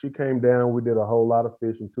came down. We did a whole lot of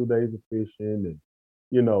fishing, 2 days of fishing,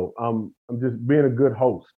 and I'm just being a good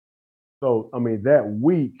host. So I mean, that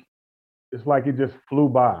week, it's like it just flew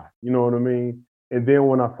by. You know what I mean? And then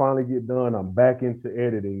when I finally get done, I'm back into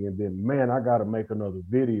editing, and then man, I got to make another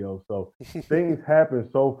video. So things happen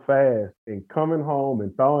so fast, and coming home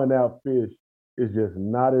and thawing out fish is just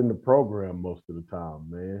not in the program most of the time,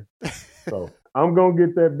 man. So I'm gonna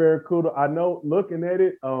get that Barracuda. I know looking at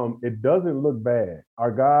it, it doesn't look bad.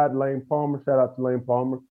 Our guy Lane Palmer, shout out to Lane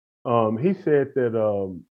Palmer. He said that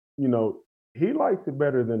he likes it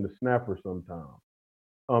better than the snapper sometimes.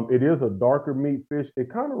 It is a darker meat fish. It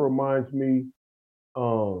kind of reminds me.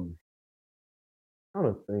 I'm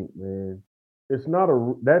trying to think, man. It's not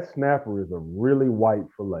that snapper is a really white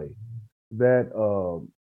fillet.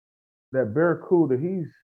 That Barracuda,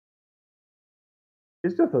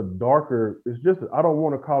 it's just a darker. I don't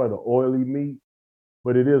want to call it an oily meat,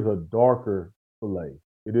 but it is a darker fillet.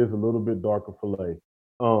 It is a little bit darker fillet.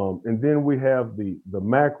 And then we have the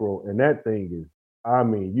mackerel, and that thing is, I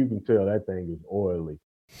mean, you can tell that thing is oily.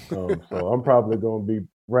 So I'm probably going to be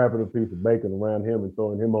wrapping a piece of bacon around him and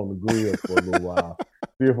throwing him on the grill for a little while.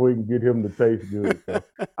 See if we can get him to taste good. So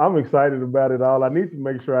I'm excited about it all. I need to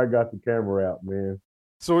make sure I got the camera out, man.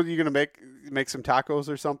 So are you gonna make some tacos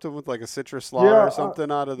or something with like a citrus slaw or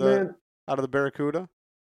something out of the Barracuda?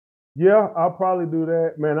 Yeah, I'll probably do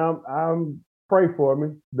that, man. I'm pray for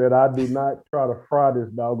me that I do not try to fry this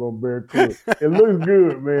doggone Barracuda. It looks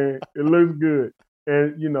good, man. It looks good.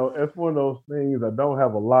 And it's one of those things. I don't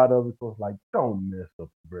have a lot of it, so it's like, don't mess up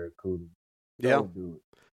the Barracuda. Don't do it.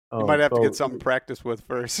 You might have to get something to practice with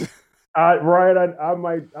first. I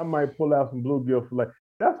might pull out some bluegill fillet.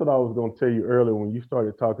 that's what I was going to tell you earlier when you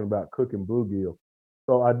started talking about cooking bluegill.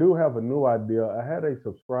 So I do have a new idea. I had a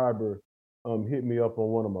subscriber hit me up on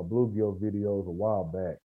one of my bluegill videos a while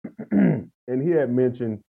back, and he had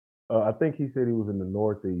mentioned, I think he said he was in the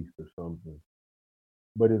Northeast or something,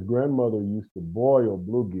 but his grandmother used to boil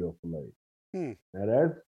bluegill fillet.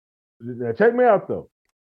 Now check me out though.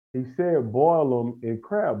 He said boil them in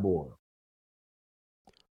crab boil.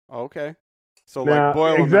 Okay. So now, like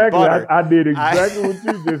boil exactly, them in butter. I did exactly what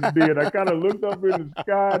you just did. I kind of looked up in the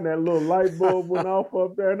sky and that little light bulb went off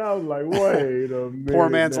up there, and I was like, wait a minute. Poor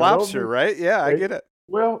man's now, lobster, right? Yeah, I get it.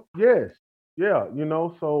 Well, yes. Yeah,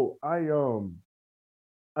 so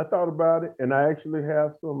I thought about it, and I actually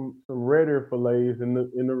have some redder fillets in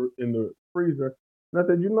the freezer. And I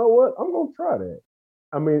said, you know what? I'm gonna try that.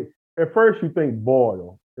 I mean, at first you think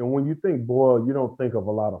boil, and when you think boil, you don't think of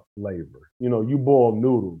a lot of flavor. You boil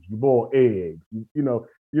noodles, you boil eggs, you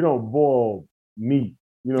don't boil meat.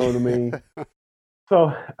 You know what I mean?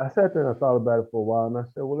 So I sat there and I thought about it for a while, and I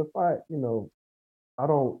said, well, if I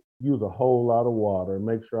don't use a whole lot of water and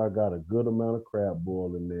make sure I got a good amount of crab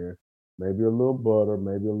boil in there, maybe a little butter,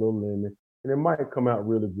 maybe a little lemon, and it might come out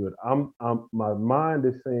really good. My mind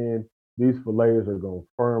is saying these fillets are gonna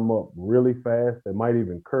firm up really fast. They might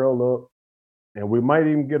even curl up, and we might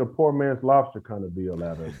even get a poor man's lobster kind of deal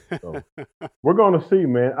out of it. So we're gonna see,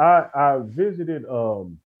 man. I visited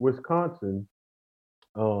Wisconsin.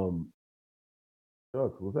 Was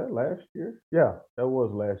that last year? Yeah, that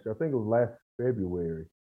was last year. I think it was last February.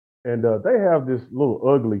 And they have this little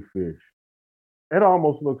ugly fish. It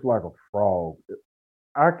almost looks like a frog.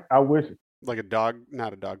 I wish like a dog,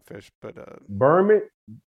 not a dogfish, but Burmit.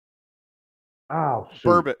 Oh shoot!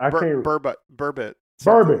 Burbot. I can't. Burbot. Burbot.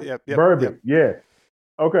 Yep. Burbot. Yeah.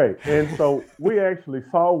 Okay. And so we actually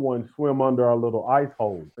saw one swim under our little ice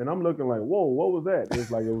hole, and I'm looking like, whoa, what was that? It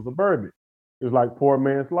was a burbot. It was like poor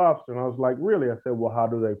man's lobster, and I was like, really? I said, well, how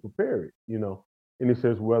do they prepare it? And he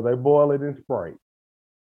says, well, they boil it in Sprite.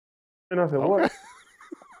 And I said, what?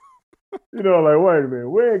 Like, wait a minute,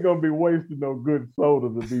 we ain't gonna be wasting no good soda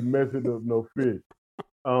to be messing up no fish.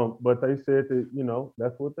 But they said that,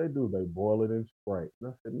 that's what they do. They boil it in Sprite.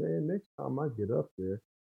 And I said, man, next time I get up there,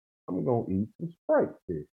 I'm gonna eat some Sprite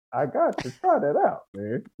fish. I got to try that out,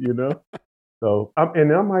 man. So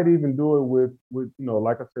and I might even do it with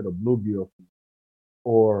like I said, a bluegill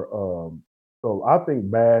or so I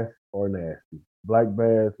think bass are nasty. Black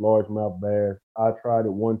bass, largemouth bass. I tried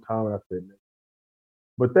it one time and I said,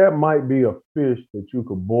 but that might be a fish that you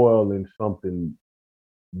could boil in something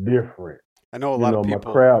different. I know a lot of people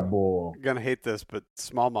my crab boil. Are gonna hate this, but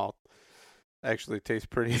smallmouth actually tastes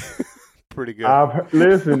pretty pretty good.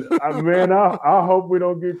 Listen, man, I hope we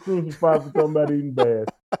don't get crucified for talking about eating bass.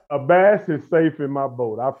 A bass is safe in my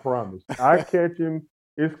boat, I promise. I catch him.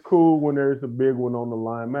 It's cool when there's a big one on the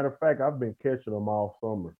line. Matter of fact, I've been catching them all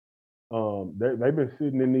summer. They've been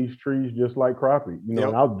sitting in these trees just like crappie, and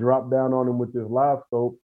I'll drop down on them with this live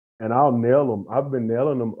scope and I'll nail them. I've been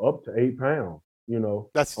nailing them up to 8 pounds,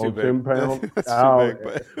 That's too big. 10 pounds. That's too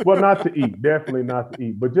big, but... Well, not to eat, definitely not to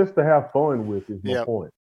eat, but just to have fun with is my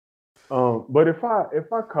point. But if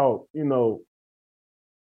I caught,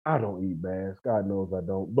 I don't eat bass. God knows I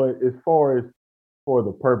don't. But as far as for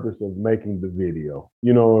the purpose of making the video,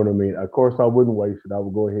 you know what I mean? Of course, I wouldn't waste it. I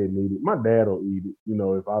would go ahead and eat it. My dad will eat it,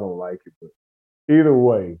 if I don't like it. But either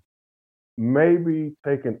way, maybe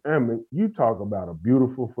you talk about a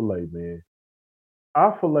beautiful fillet, man.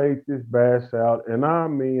 I filleted this bass out, and I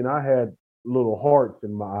mean, I had little hearts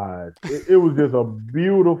in my eyes. It was just a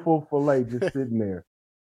beautiful fillet just sitting there.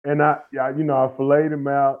 And I filleted him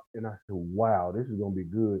out, and I said, wow, this is going to be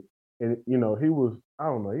good. And, he was, I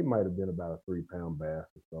don't know, he might have been about a 3-pound bass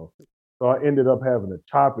or so. So I ended up having to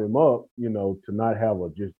chop him up, to not have a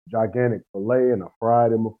just gigantic fillet, and I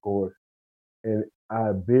fried him, of course. And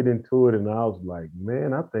I bit into it, and I was like,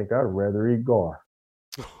 man, I think I'd rather eat gar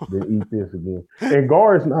than eat this again. And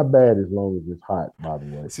gar is not bad as long as it's hot, by the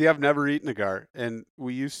way. See, I've never eaten a gar, and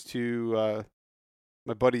we used to,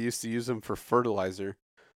 my buddy used to use them for fertilizer.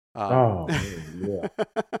 Oh man, yeah.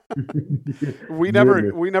 we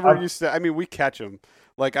never used to. I mean, we catch them.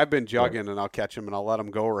 Like I've been jogging and I'll catch them and I'll let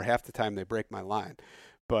them go. Or half the time they break my line.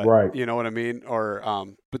 But you know what I mean. Or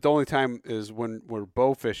but the only time is when we're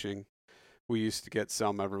bow fishing. We used to get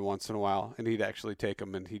some every once in a while, and he'd actually take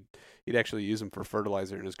them and he'd actually use them for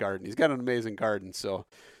fertilizer in his garden. He's got an amazing garden. So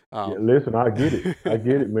listen, I get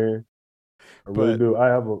it, man. I really do. I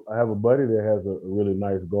have a buddy that has a really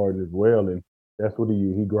nice garden as well, and that's what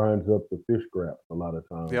he grinds up the fish scraps a lot of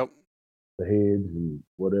times. Yep. The heads and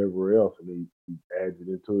whatever else, and he adds it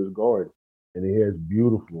into his garden. And he has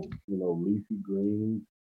beautiful, leafy greens.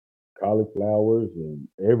 cauliflowers and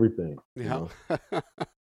everything. Yeah.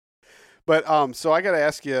 But so I got to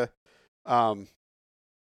ask you,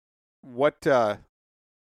 what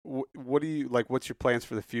what do you like? What's your plans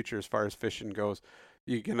for the future as far as fishing goes?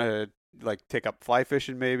 You gonna like take up fly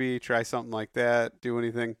fishing, maybe try something like that? Do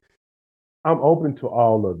anything? I'm open to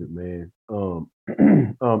all of it, man.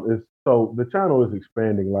 It's so the channel is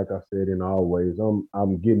expanding, like I said, in all ways.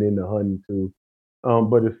 I'm getting into hunting too.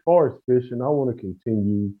 But as far as fishing, I want to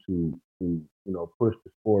continue to push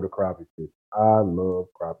the sport of crappie fishing. I love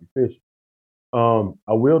crappie fishing.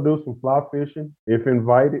 I will do some fly fishing if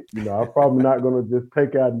invited. I'm probably not gonna just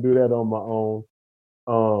take out and do that on my own.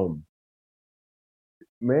 Um,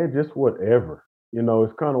 Man, just whatever.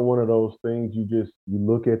 It's kind of one of those things you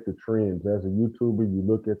look at the trends. As a YouTuber, you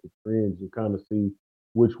look at the trends, you kind of see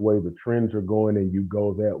which way the trends are going and you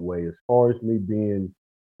go that way. As far as me being,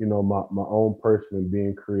 my own person and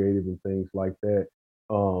being creative and things like that,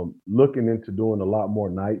 looking into doing a lot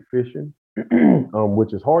more night fishing,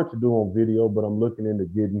 which is hard to do on video, but I'm looking into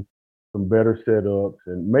getting some better setups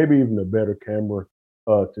and maybe even a better camera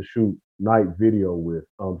to shoot night video with.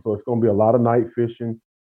 So it's going to be a lot of night fishing,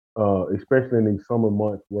 especially in these summer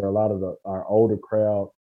months where a lot of our older crowd,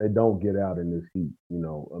 they don't get out in this heat.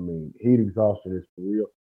 I mean, heat exhaustion is for real.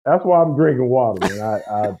 That's why I'm drinking water, man.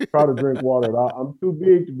 I try to drink water. I'm too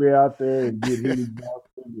big to be out there and get heat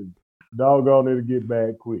exhaustion and doggone it'll get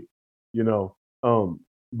bad quick, you know.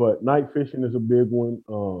 But night fishing is a big one.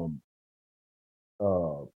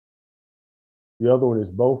 Uh, the other one is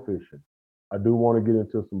bow fishing. I do want to get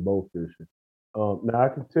into some bow fishing. Now I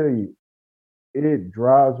can tell you, it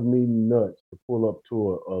drives me nuts to pull up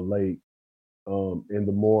to a lake in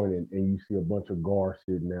the morning and you see a bunch of gar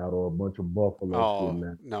sitting out or a bunch of buffalo Oh sitting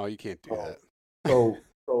out. no, you can't do that. So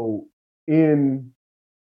in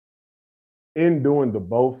doing the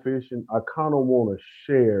bow fishing, I kind of want to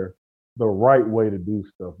share the right way to do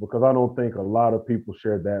stuff because I don't think a lot of people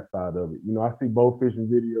share that side of it. I see bow fishing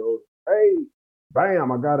videos. Hey,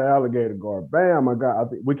 bam, I got an alligator gar. Bam, I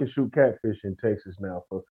think we can shoot catfish in Texas now.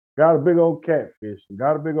 So got a big old catfish,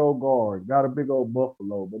 got a big old gar, got a big old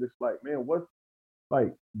buffalo. But it's like, man, what's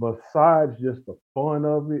like besides just the fun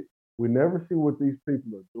of it, we never see what these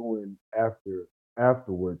people are doing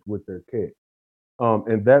afterwards with their catch.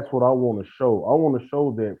 And that's what I want to show. I want to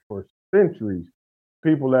show that for centuries,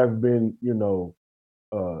 people have been,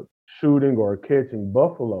 uh, shooting or catching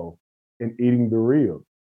buffalo and eating the ribs.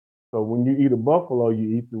 So when you eat a buffalo,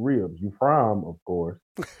 you eat the ribs. You fry them, of course.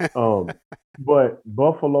 Um, but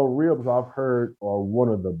buffalo ribs, I've heard, are one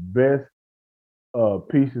of the best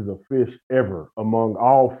pieces of fish ever among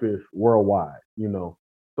all fish worldwide.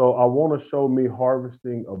 So I want to show me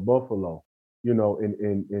harvesting a buffalo,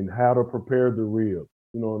 and how to prepare the ribs.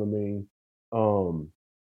 You know what I mean? Um,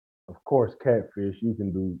 of course, catfish. You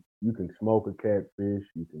can smoke a catfish,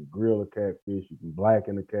 you can grill a catfish, you can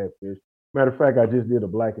blacken a catfish. Matter of fact, I just did a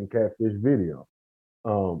blackened catfish video.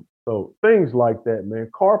 So things like that, man.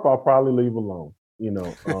 Carp, I'll probably leave alone.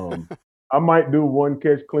 I might do one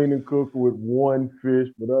catch, clean, and cook with one fish,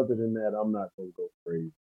 but other than that, I'm not gonna go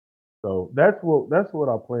crazy. So that's what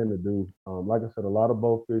I plan to do. Like I said, a lot of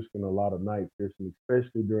bow fishing, a lot of night fishing,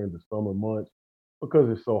 especially during the summer months because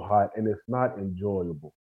it's so hot and it's not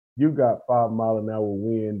enjoyable. You got 5 mile an hour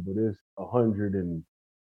wind, but it's 100 and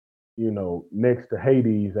next to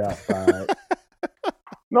Hades outside.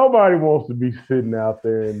 Nobody wants to be sitting out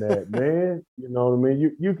there in that, man. You know what I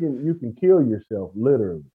mean? You can kill yourself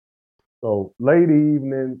literally. So late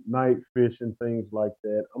evening, night fishing, things like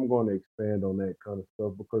that. I'm going to expand on that kind of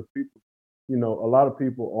stuff because people, a lot of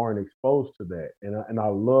people aren't exposed to that, and I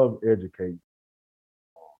love educating.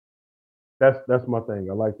 That's my thing.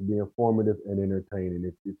 I like to be informative and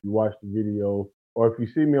entertaining. If you watch the video or if you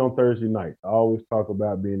see me on Thursday nights, I always talk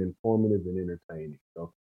about being informative and entertaining.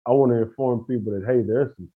 So I want to inform people that hey,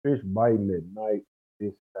 there's some fish biting at night. This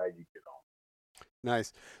is how you get on.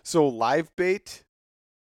 Nice. So live bait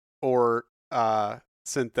or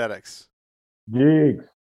synthetics? Jigs.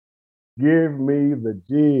 Give me the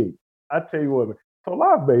jig. I tell you what, man. So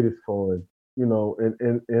live bait is fun,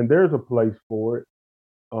 and there's a place for it.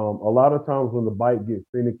 A lot of times when the bite gets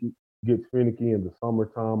finicky in the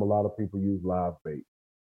summertime, a lot of people use live bait.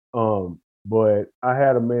 But I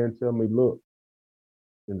had a man tell me, look,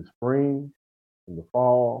 in the spring, in the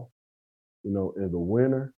fall, in the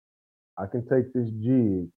winter, I can take this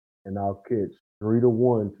jig and I'll catch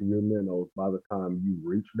 3-1 to your minnows by the time you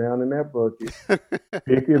reach down in that bucket,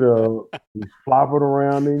 pick it up, he's flopping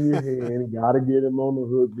around in your hand, got to get him on the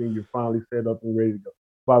hook, then you're finally set up and ready to go.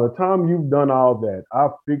 By the time you've done all that,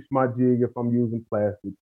 I've fixed my jig if I'm using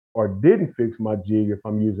plastic, or didn't fix my jig if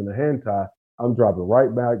I'm using a hand tie. I'm dropping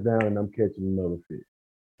right back down and I'm catching another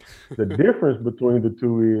fish. The difference between the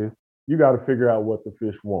two is you got to figure out what the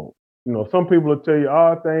fish want. You know, some people will tell you,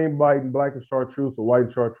 oh, if they ain't biting black and chartreuse or white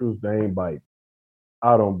and chartreuse, they ain't biting.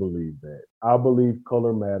 I don't believe that. I believe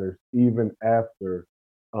color matters even after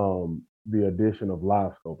the addition of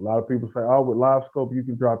live scope. A lot of people say, oh, with live scope, you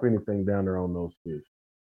can drop anything down there on those fish.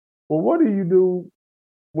 Well, what do you do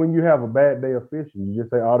when you have a bad day of fishing? You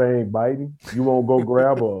just say, oh, they ain't biting. You won't go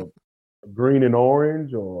grab a green and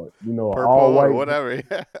orange or, you know, Purple all white. or whatever. You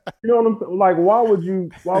know what I'm saying? Like, why would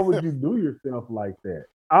you do yourself like that?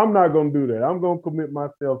 I'm not gonna do that. I'm gonna commit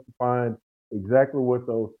myself to find exactly what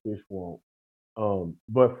those fish want.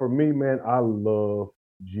 But for me, man, I love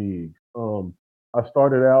jigs. I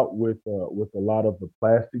started out with a lot of the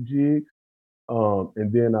plastic jigs,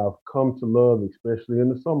 and then I've come to love, especially in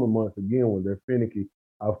the summer months, again when they're finicky.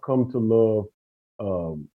 I've come to love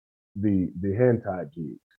the hand tied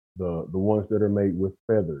jigs, the ones that are made with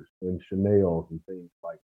feathers and chenelles and things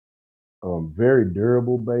like. Very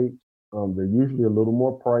durable baits. They're usually a little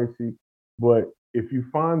more pricey, but if you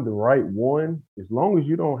find the right one, as long as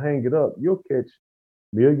you don't hang it up, you'll catch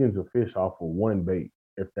millions of fish off of one bait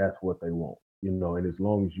if that's what they want, you know, and as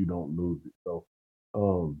long as you don't lose it. So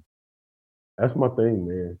um, that's my thing,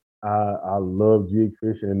 man. I love jig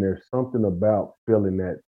fishing, and there's something about feeling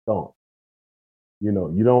that thump. You know,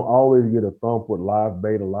 you don't always get a thump with live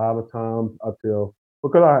bait. A lot of times I tell,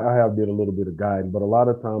 because I have did a little bit of guiding, but a lot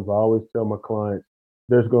of times I always tell my clients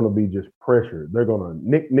there's going to be just pressure. They're going to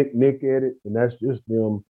nick at it. And that's just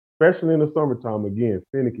them, especially in the summertime, again,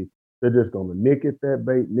 finicky. They're just going to nick at that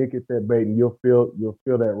bait, and you'll feel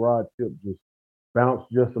that rod tip just bounce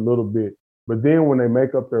just a little bit. But then when they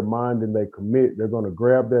make up their mind and they commit, they're going to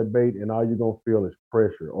grab that bait, and all you're going to feel is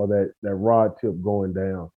pressure or that rod tip going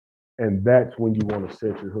down. And that's when you want to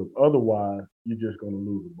set your hook. Otherwise, you're just going to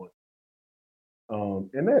lose a bunch.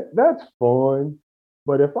 And that's fun.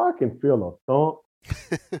 But if I can feel a thump,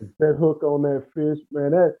 that hook on that fish,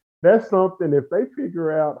 man, that's something. If they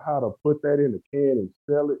figure out how to put that in a can and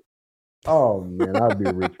sell it, oh man, I'd be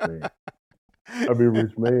a rich man. I'd be a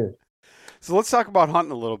rich man. So let's talk about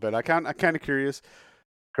hunting a little bit. I'm kind of curious.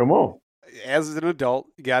 Come on. As an adult,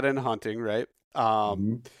 you got into hunting, right?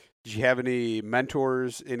 Mm-hmm. Did you have any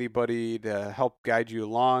mentors, anybody to help guide you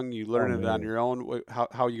along? You learn it on your own? How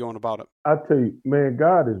are you going about it? I tell you, man,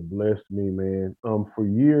 God has blessed me, man. For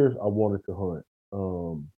years I wanted to hunt.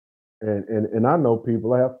 And I know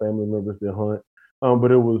people, I have family members that hunt.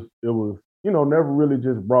 But it was, you know, never really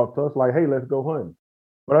just brought to us like, hey, let's go hunting.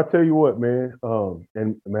 But I tell you what, man,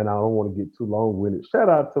 and man, I don't want to get too long winded. Shout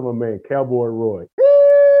out to my man, Cowboy Roy.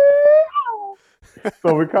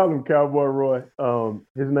 So we call him Cowboy Roy.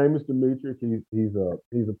 His name is Demetrius. He's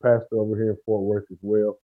a pastor over here in Fort Worth as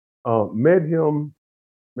well. Met him,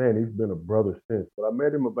 man. He's been a brother since, but I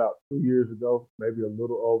met him about 2 years ago, maybe a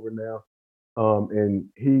little over now. And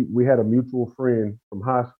we had a mutual friend from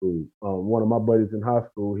high school. One of my buddies in high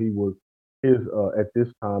school, he was his at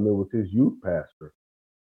this time it was his youth pastor,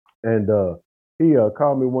 and he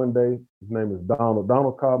called me one day. His name is Donald.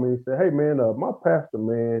 Donald called me and said, "Hey man, my pastor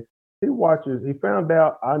man, he found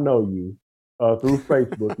out I know you through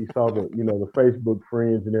Facebook. He saw the Facebook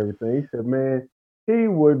friends and everything. He said, man, he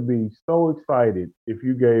would be so excited if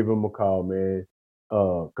you gave him a call, man,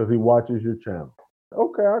 because he watches your channel."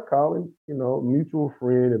 Okay, I call him, mutual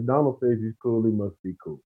friend. If Donald says he's cool, he must be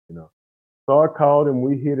cool, you know. So I called him,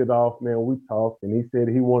 we hit it off, man. We talked, and he said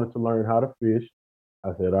he wanted to learn how to fish.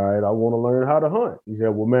 I said, all right, I want to learn how to hunt. He said,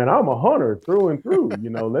 well, man, I'm a hunter through and through.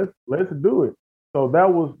 Let's do it. So that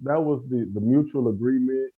was the mutual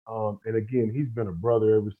agreement. And again, he's been a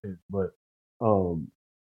brother ever since. But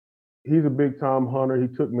he's a big time hunter. He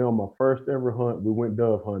took me on my first ever hunt. We went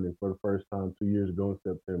dove hunting for the first time 2 years ago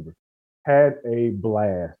in September. Had a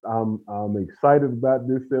blast. I'm excited about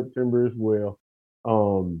this September as well.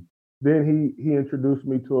 Then he introduced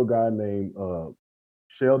me to a guy named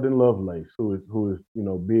Sheldon Lovelace, who is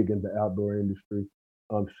big in the outdoor industry.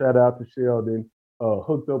 Shout out to Sheldon.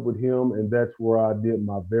 Hooked up with him, and that's where I did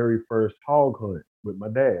my very first hog hunt with my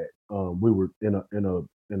dad. We were in a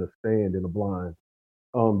stand in a blind,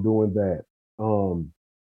 doing that. And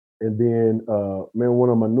then man, one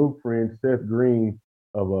of my new friends, Seth Green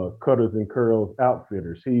of Cutters and Curls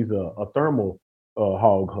Outfitters. He's a thermal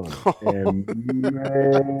hog hunter, and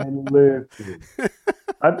man, listen.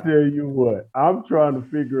 I tell you what, I'm trying to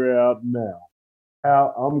figure out now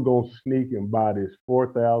how I'm gonna sneak and buy this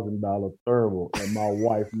 $4,000 thermal and my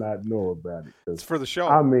wife not know about it. It's for the show.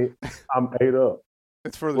 I mean, I'm ate up.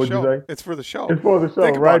 It's for the What'd you show. say? It's for the show. It's for the show,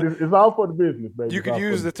 Think right? about it. It's all for the business, baby. You It's could all for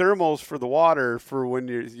use the thermals for the water for when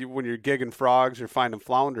you're gigging frogs or finding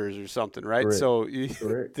flounders or something, right? Correct. So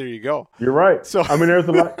Correct. there you go. You're right. So I mean, there's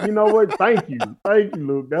a lot. You know what? Thank you,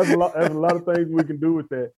 Luke. There's a lot of things we can do with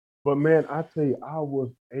that. But man, I tell you, I was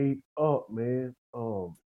ate up, man.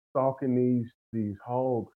 Stalking these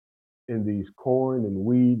hogs in these corn and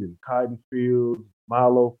wheat and cotton fields,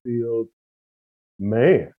 milo fields.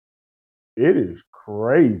 Man, it is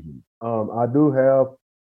crazy. I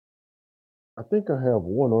think I have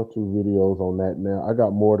one or two videos on that now. I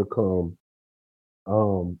got more to come.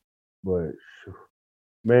 But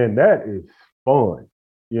man, that is fun.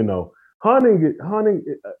 You know, hunting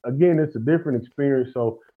again, it's a different experience.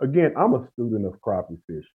 So again, I'm a student of crappie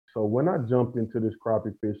fishing. So when I jumped into this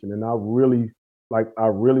crappie fishing, and I really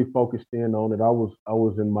focused in on it, I was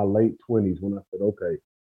in my late 20s when I said, okay,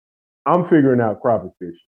 I'm figuring out crappie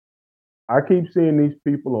fishing. I keep seeing these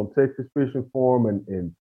people on Texas Fishing Forum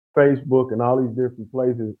and Facebook and all these different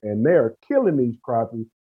places, and they are killing these crappies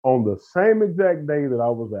on the same exact day that I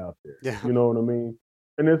was out there. Yeah. You know what I mean?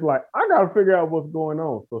 And it's like, I got to figure out what's going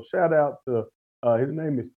on. So shout out to, his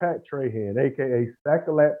name is Pat Trahan, a.k.a.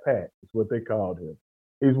 Sacalat Pat, is what they called him.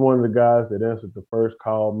 He's one of the guys that answered the first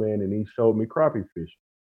call, man, and he showed me crappie fishing.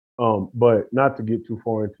 But not to get too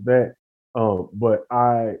far into that, but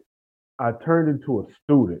I turned into a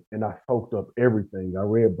student and I soaked up everything. I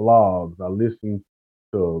read blogs. I listened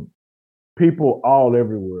to people all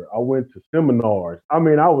everywhere. I went to seminars. I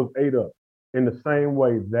mean, I was ate up. In the same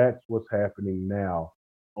way, that's what's happening now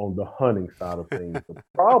on the hunting side of things. The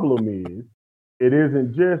problem is, it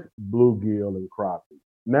isn't just bluegill and crappie.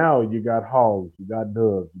 Now you got hogs, you got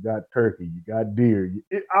doves, you got turkey, you got deer.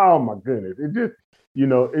 Oh my goodness! It just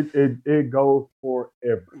it goes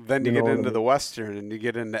forever. Then you get into the western, and you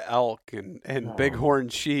get into elk and bighorn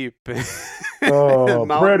sheep, and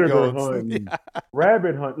predator goats. hunting,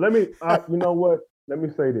 rabbit hunt. You know what? Let me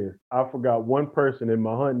say this. I forgot one person in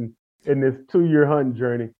this 2-year hunting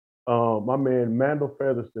journey. My man Mandel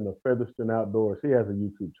Featherston of Featherston Outdoors. He has a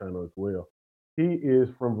YouTube channel as well. He is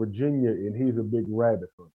from Virginia, and he's a big rabbit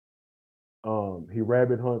hunter. He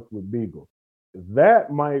rabbit hunts with beagles. That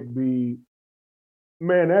might be.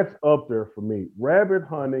 Man, that's up there for me. Rabbit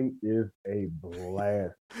hunting is a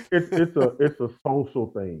blast. It's a social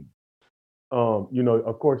thing.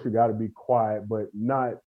 Of course you got to be quiet, but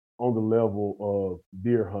not on the level of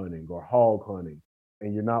deer hunting or hog hunting,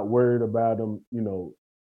 and you're not worried about them,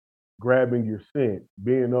 grabbing your scent,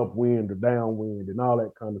 being upwind or downwind, and all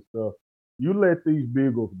that kind of stuff. You let these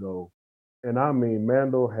beagles go, and I mean,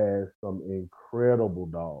 Mandel has some incredible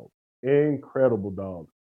dogs.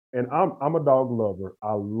 And I'm a dog lover.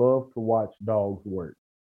 I love to watch dogs work.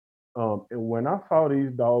 And when I saw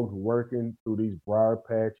these dogs working through these briar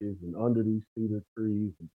patches and under these cedar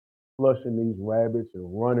trees and flushing these rabbits and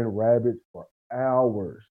running rabbits for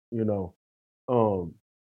hours, um,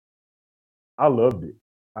 I loved it.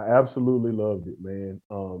 I absolutely loved it, man.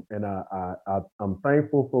 And I'm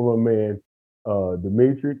thankful for my man,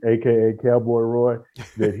 Dimitri, aka Cowboy Roy,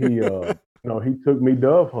 that he took me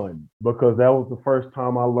dove hunting because that was the first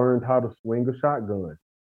time I learned how to swing a shotgun.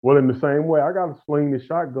 Well, in the same way, I got to swing the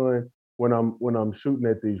shotgun when I'm shooting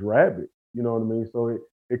at these rabbits. You know what I mean? So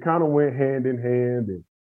it kind of went hand in hand, and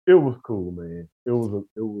it was cool, man. It was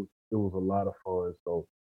a lot of fun. So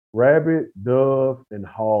rabbit, dove, and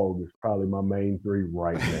hog is probably my main three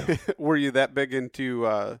right now. Were you that big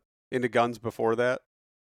into guns before that?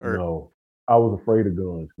 Or? No, I was afraid of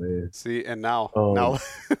guns, man. See, and now.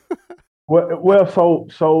 Well,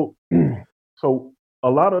 so a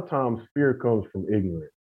lot of times fear comes from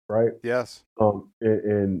ignorance, right? Yes. And we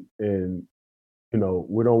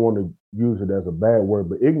don't want to use it as a bad word,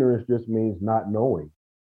 but ignorance just means not knowing.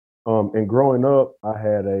 And growing up, I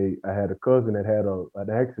had a cousin that had an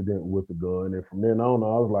accident with a gun, and from then on,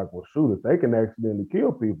 I was like, well, shoot, if they can accidentally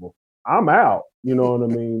kill people, I'm out. You know what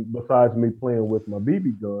I mean? Besides me playing with my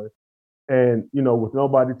BB gun. And, with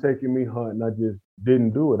nobody taking me hunting, I just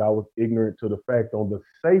didn't do it. I was ignorant to the fact on the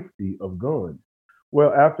safety of guns.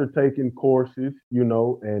 Well, after taking courses,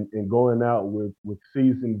 and going out with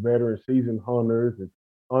seasoned veterans, seasoned hunters, and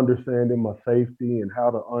understanding my safety and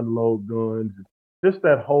how to unload guns, just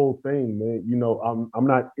that whole thing, man, I'm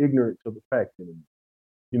not ignorant to the fact anymore.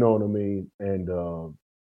 You know what I mean? And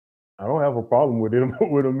I don't have a problem with them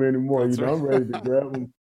anymore. That's right. I'm ready to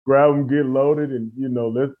grab them, get loaded, and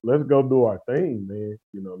let's go do our thing, man.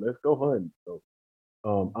 Let's go hunting. So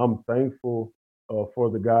I'm thankful for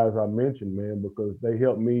the guys I mentioned, man, because they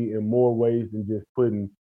helped me in more ways than just putting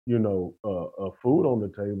food on the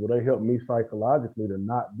table. They helped me psychologically to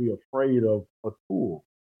not be afraid of a tool,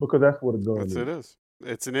 because that's what a gun is. It is.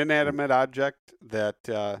 It's an inanimate object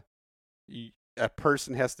that a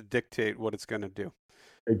person has to dictate what it's going to do.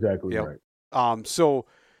 Exactly Yep. right. So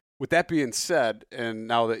with that being said, and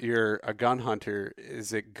now that you're a gun hunter,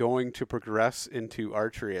 is it going to progress into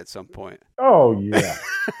archery at some point? Oh yeah.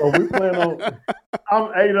 So we plan on.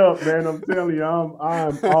 I'm ate up, man. I'm telling you, I'm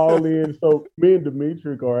all in. So me and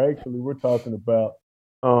Dimitri we're talking about.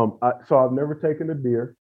 So I've never taken a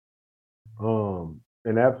deer.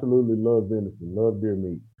 And absolutely love venison, love deer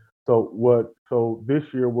meat. So this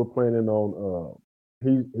year we're planning on.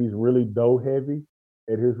 He's really doe heavy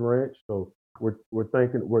at his ranch, so we're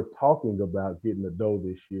talking about getting a doe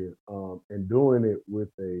this year, and doing it with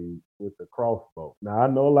a crossbow. Now I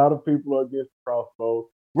know a lot of people are against crossbow.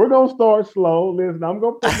 We're gonna start slow. Listen, I'm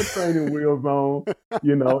gonna put the training wheels on,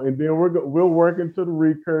 and then we'll work into the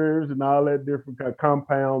recurves and all that different kind of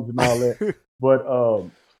compounds and all that. But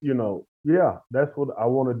yeah, that's what I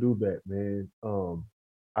want to do. That, man.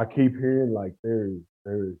 I keep hearing like there's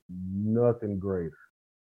nothing greater,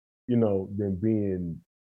 than being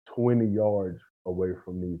 20 yards away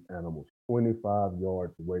from these animals, 25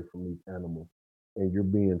 yards away from these animals, and you're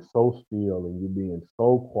being so still and you're being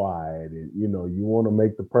so quiet, and you want to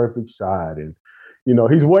make the perfect shot, and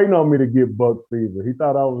he's waiting on me to get buck fever. He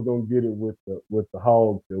thought I was gonna get it with the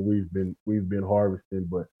hogs that we've been harvesting,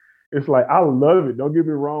 but it's like I love it. Don't get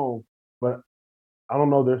me wrong, but I don't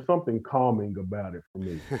know. There's something calming about it for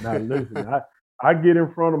me. Now, listen, I get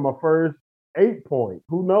in front of my first 8-point.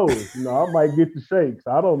 Who knows? I might get the shakes.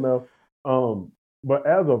 I don't know. But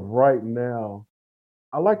as of right now,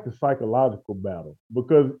 I like the psychological battle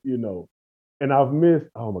because and I've missed.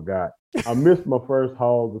 Oh my God, I missed my first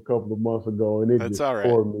hog a couple of months ago, and it That's just all right.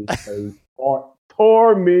 tore me apart.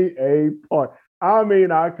 Tore me apart. I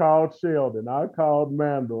mean, I called Sheldon. I called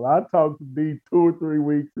Mandel. I talked to D 2 or 3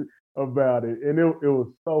 weeks about it, and it was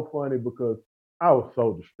so funny because I was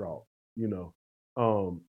so distraught.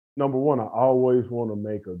 Number one, I always want to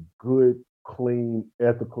make a good, clean,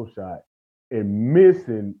 ethical shot, and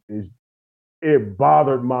missing it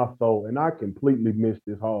bothered my soul, and I completely missed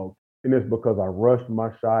this hog, and it's because I rushed my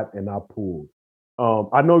shot and I pulled.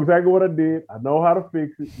 I know exactly what I did. I know how to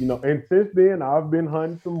fix it. And since then I've been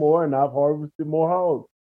hunting some more and I've harvested more hogs.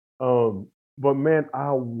 But man, I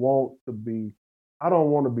don't want to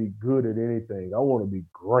be good at anything. I want to be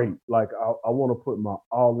great. Like I want to put my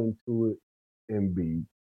all into it and be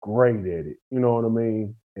great at it. You know what I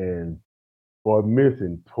mean? And boy,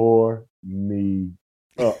 missing tore me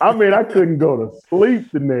up. I mean, I couldn't go to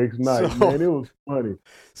sleep the next night, man. It was funny.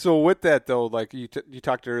 So with that though, like you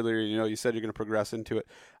talked earlier, you said you're going to progress into it.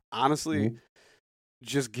 Honestly,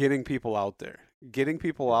 just getting people out there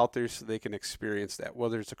so they can experience that,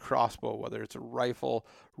 whether it's a crossbow, whether it's a rifle,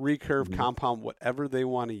 recurve, compound, whatever they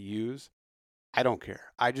want to use. I don't care.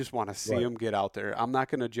 I just want to see them get out there. I'm not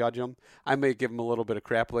going to judge them. I may give them a little bit of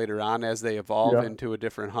crap later on as they evolve into a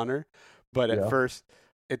different hunter. But at first,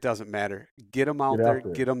 it doesn't matter. Get them out there.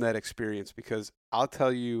 Get them that experience, because I'll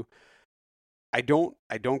tell you, I don't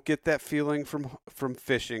get that feeling from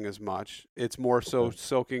fishing as much. It's more so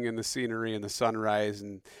soaking in the scenery and the sunrise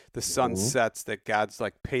and the sunsets that God's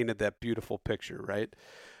like painted that beautiful picture, right?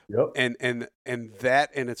 Yep. And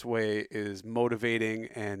that in its way is motivating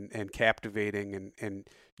and captivating, and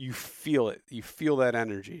you feel it. You feel that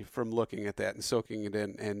energy from looking at that and soaking it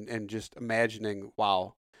in and just imagining,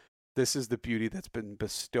 wow, this is the beauty that's been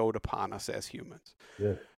bestowed upon us as humans.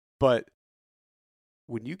 Yeah. But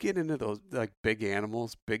when you get into those like big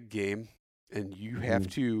animals, big game, and you have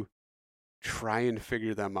to try and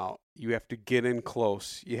figure them out, you have to get in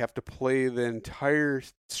close. You have to play the entire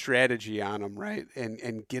strategy on them, right?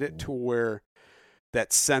 And get it to where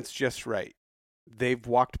that sense just right. They've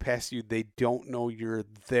walked past you. They don't know you're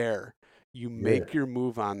there. You make your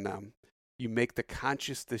move on them. You make the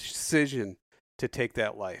conscious decision to take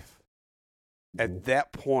that life. At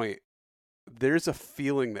that point, there's a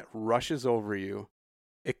feeling that rushes over you.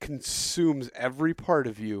 It consumes every part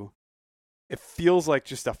of you. It feels like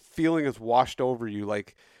just a feeling is washed over you.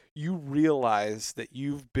 Like you realize that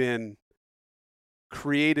you've been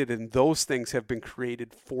created and those things have been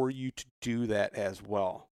created for you to do that as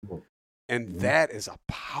well. And that is a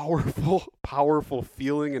powerful, powerful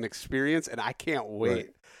feeling and experience. And I can't wait. Right.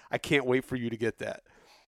 I can't wait for you to get that.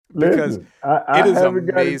 Because it is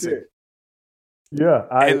amazing. Yeah,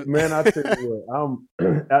 I tell you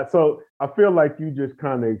what, so I feel like you just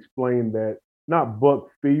kind of explained that, not buck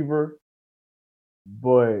fever,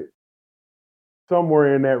 but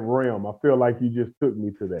somewhere in that realm. I feel like you just took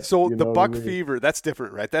me to that. So the buck fever, that's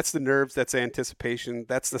different, right? That's the nerves, that's anticipation,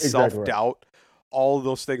 that's the self-doubt, all of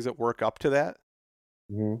those things that work up to that.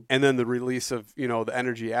 And then the release of, the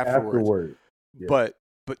energy afterwards. but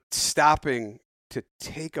stopping to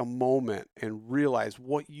take a moment and realize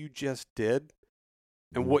what you just did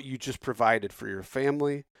and what you just provided for your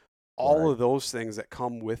family, all of those things that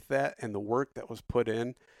come with that and the work that was put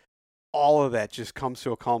in, all of that just comes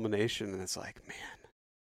to a culmination. And it's like, man,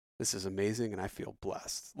 this is amazing. And I feel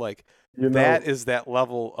blessed. Like that is that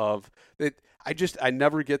level of it. I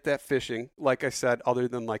never get that fishing, like I said, other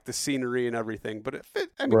than like the scenery and everything. But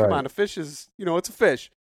come on, a fish is, it's a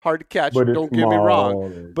fish. Hard to catch, don't get me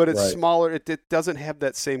wrong. But it's smaller. It doesn't have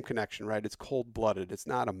that same connection, right? It's cold-blooded. It's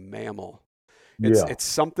not a mammal. It's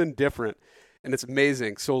something different, and it's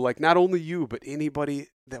amazing. So like not only you, but anybody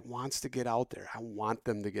that wants to get out there, I want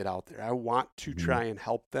them to get out there. I want to try and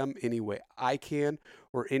help them any way I can,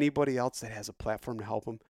 or anybody else that has a platform to help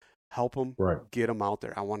them, get them out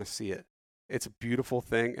there. I want to see it. It's a beautiful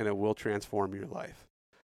thing, and it will transform your life.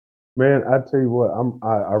 Man, I tell you what,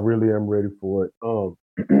 I really am ready for it.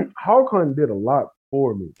 Hog hunting did a lot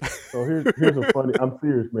for me. So here's a funny. I'm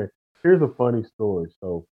serious, man. Here's a funny story.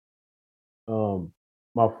 So,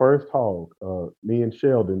 my first hog, me and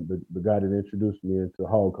Sheldon, the guy that introduced me into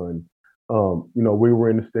hog hunting, we were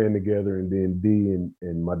in the stand together, and then D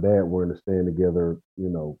and my dad were in the stand together,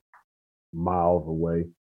 miles away.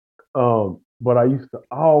 But I used to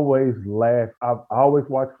always laugh. I always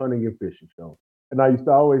watched hunting and fishing shows. And I used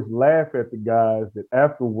to always laugh at the guys that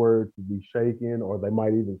afterwards would be shaking or they might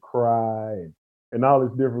even cry and all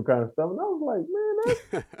this different kind of stuff. And I was like,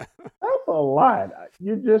 man, that's a lot.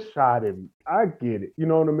 You just shot him. I get it. You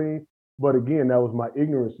know what I mean? But again, that was my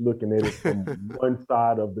ignorance looking at it from one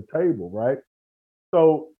side of the table, right?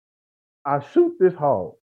 So I shoot this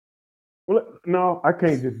hog. Well, no, I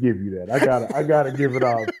can't just give you that. I gotta give it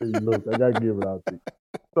all to you, Luke. I gotta give it all to you.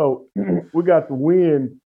 So we got the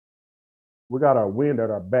wind. We got our wind at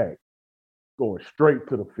our back, going straight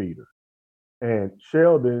to the feeder. And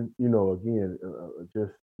Sheldon, again,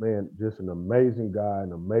 just an amazing guy,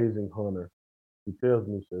 an amazing hunter. He tells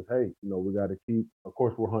me, he says, "Hey, we got to keep." Of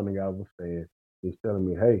course, we're hunting out of a stand. He's telling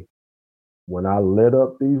me, "Hey, when I let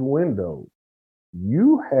up these windows,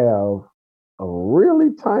 you have a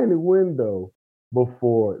really tiny window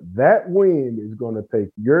before that wind is going to take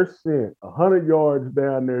your scent 100 yards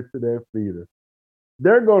down there to that feeder.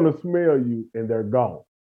 They're going to smell you and they're gone.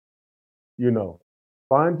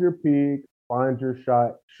 Find your pig, find your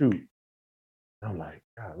shot, shoot." I'm like,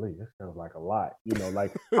 golly, this sounds like a lot.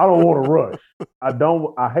 Like I don't want to rush.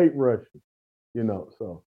 I hate rushing,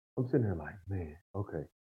 so I'm sitting there like, man, okay.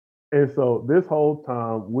 And so this whole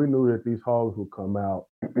time we knew that these hogs would come out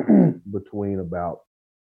between about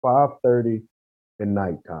 5:30 and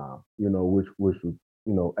nighttime, which was,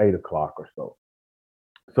 8 o'clock or so.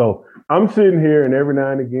 So I'm sitting here, and every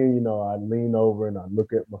now and again, I lean over and I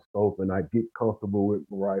look at my scope and I get comfortable with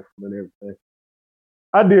my rifle and everything.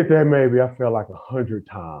 I did that maybe, I felt like 100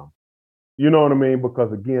 times. You know what I mean?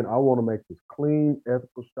 Because again, I want to make this clean,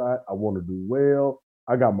 ethical shot. I want to do well.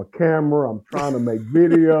 I got my camera. I'm trying to make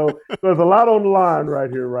video. There's a lot on the line right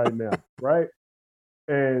here, right now, right?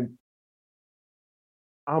 And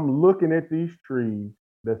I'm looking at these trees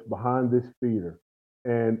that's behind this feeder.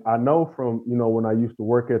 And I know from, when I used to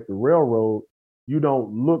work at the railroad, you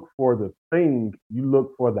don't look for the thing, you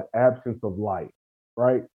look for the absence of light,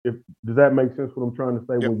 right? Does that make sense what I'm trying to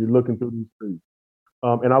say? When you're looking through these trees?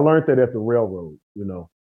 And I learned that at the railroad,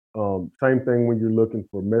 same thing when you're looking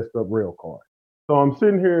for messed up rail cars. So I'm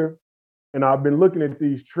sitting here and I've been looking at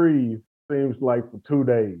these trees, seems like for 2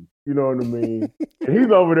 days, you know what I mean? And he's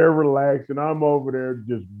over there relaxing. I'm over there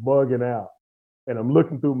just bugging out. And I'm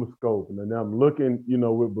looking through my scope, and then I'm looking,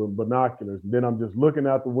 with binoculars. And then I'm just looking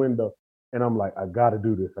out the window, and I'm like, I got to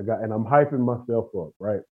do this. And I'm hyping myself up,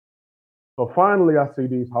 right? So finally, I see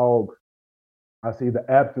these hogs. I see the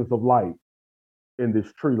absence of light in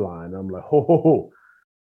this tree line. I'm like, ho,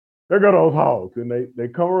 there go those hogs. And they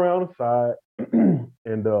come around the side,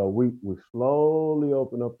 and we slowly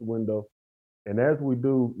open up the window. And as we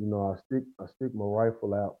do, I stick my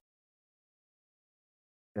rifle out.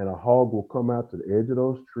 And a hog will come out to the edge of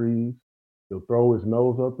those trees. He'll throw his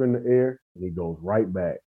nose up in the air, and he goes right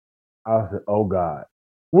back. I said, oh, God.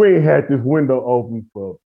 We ain't had this window open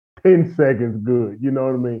for 10 seconds good, you know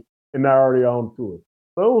what I mean? And they're already on to it.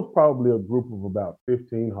 So it was probably a group of about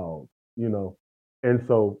 15 hogs, And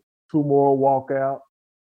so 2 more walk out,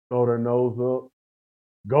 throw their nose up,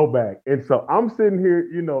 go back. And so I'm sitting here,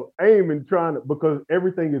 aiming, trying to, because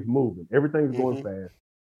everything is moving. Everything's going fast.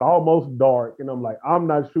 Almost dark, and I'm like, I'm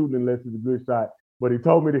not shooting unless it's a good shot. But he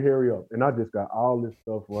told me to hurry up, and I just got all this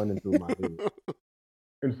stuff running through my head.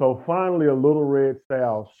 And so finally, a little red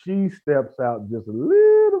sow, she steps out just a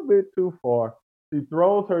little bit too far, She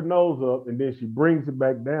throws her nose up and then she brings it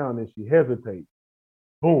back down and she hesitates.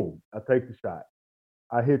 Boom! I take the shot.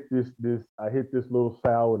 I hit this little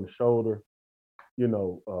sow in the shoulder.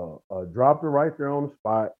 Dropped her right there on the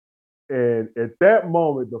spot. And at that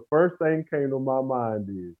moment, the first thing came to my mind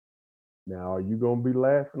is, now, are you going to be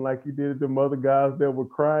laughing like you did at them other guys that were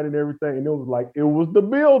crying and everything? And it was like, it was the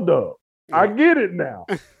buildup. I get it now.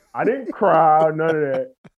 I didn't cry or none of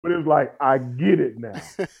that, but it was like, I get it now.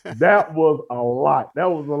 That was a lot.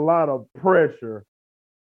 That was a lot of pressure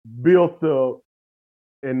built up,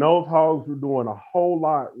 and those hogs were doing a whole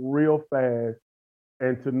lot real fast.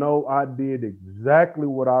 And to know I did exactly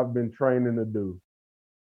what I've been training to do,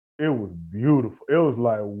 it was beautiful. It was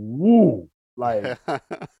like, woo, like,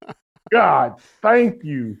 God, thank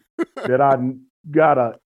you that I got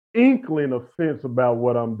an inkling of sense about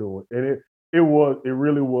what I'm doing. And it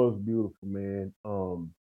really was beautiful, man.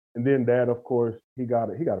 And then Dad, of course, he got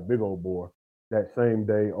a big old boar that same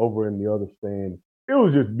day over in the other stand. It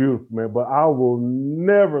was just beautiful, man. But I will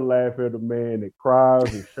never laugh at a man that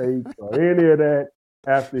cries or shakes or any of that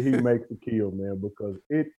after he makes a kill, man, because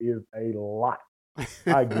it is a lot.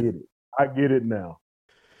 I get it. I get it now.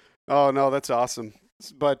 Oh, no, that's awesome.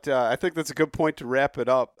 But I think that's a good point to wrap it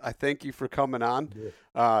up. I thank you for coming on.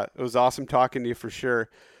 Yeah. It was awesome talking to you for sure.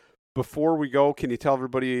 Before we go, can you tell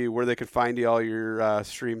everybody where they can find you, all your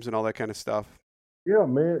streams and all that kind of stuff? Yeah,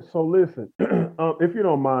 man. So listen, if you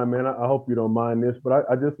don't mind, man, I hope you don't mind this, but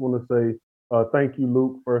I just want to say thank you,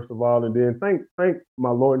 Luke, first of all, and then thank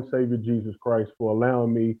my Lord and Savior Jesus Christ for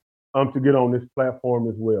allowing me to get on this platform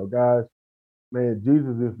as well. Guys, man,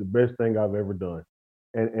 Jesus is the best thing I've ever done.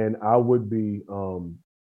 And I would be wrong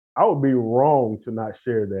to not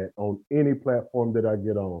share that on any platform that I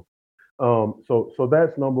get on. So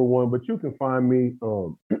that's number one. But you can find me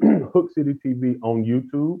Hook City TV on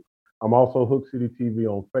YouTube. I'm also Hook City TV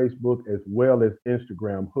on Facebook as well as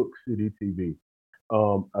Instagram, Hook City TV.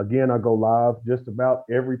 Again, I go live just about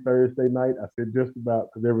every Thursday night. I said just about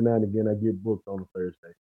because every now and again I get booked on a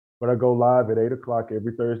Thursday. But I go live at 8 o'clock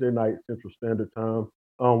every Thursday night, Central Standard Time.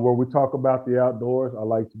 Where we talk about the outdoors. I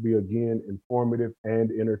like to be, again, informative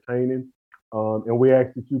and entertaining. And we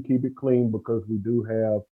ask that you keep it clean because we do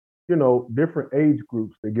have, different age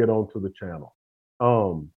groups that get onto the channel.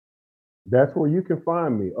 That's where you can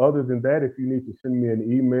find me. Other than that, if you need to send me an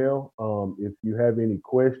email, if you have any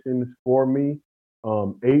questions for me,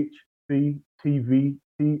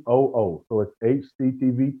 HCTVTOO. So it's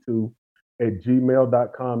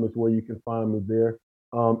HCTV2@gmail.com is where you can find me there.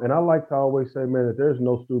 And I like to always say, man, that there's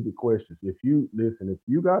no stupid questions. If you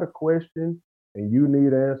got a question and you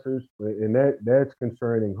need answers, and that's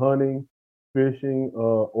concerning hunting, fishing,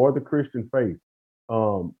 or the Christian faith.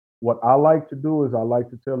 What I like to do is I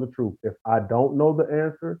like to tell the truth. If I don't know the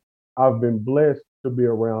answer, I've been blessed to be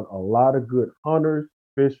around a lot of good hunters,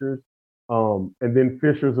 fishers, and then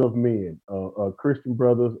fishers of men, Christian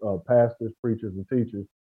brothers, pastors, preachers, and teachers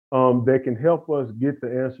that can help us get the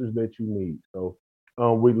answers that you need. So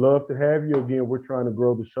we'd love to have you. Again, we're trying to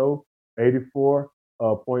grow the show,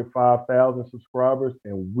 84.5 thousand subscribers,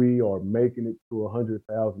 and we are making it to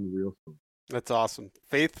 100,000 real soon. That's awesome.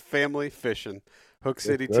 Faith Family Fishing, Hook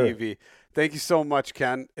City TV. Thank you so much,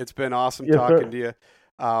 Ken. It's been awesome talking to you.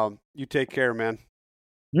 You take care, man.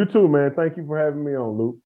 You too, man. Thank you for having me on,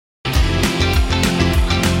 Luke.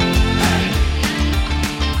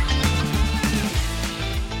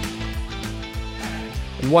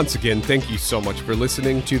 And once again, thank you so much for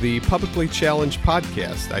listening to the Publicly Challenged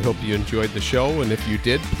podcast. I hope you enjoyed the show, and if you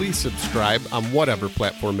did, please subscribe on whatever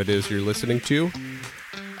platform it is you're listening to.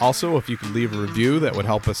 Also, if you could leave a review, that would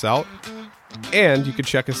help us out. And you can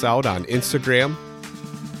check us out on Instagram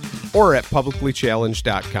or at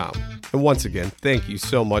publiclychallenged.com. And once again, thank you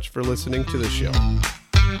so much for listening to the show.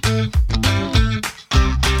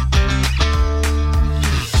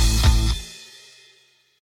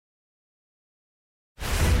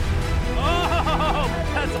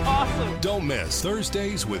 Don't miss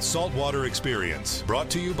Thursdays with Saltwater Experience,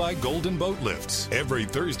 brought to you by Golden Boat Lifts, every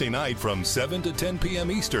Thursday night from 7 to 10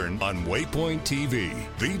 p.m. Eastern on Waypoint TV,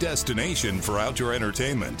 the destination for outdoor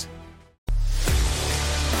entertainment.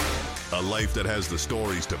 A life that has the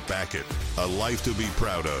stories to back it, a life to be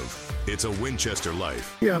proud of. It's a Winchester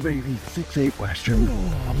life. Yeah, baby, 6'8" Western.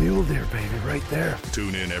 Oh, mule deer, baby, right there.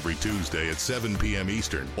 Tune in every Tuesday at 7 p.m.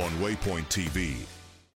 Eastern on Waypoint TV.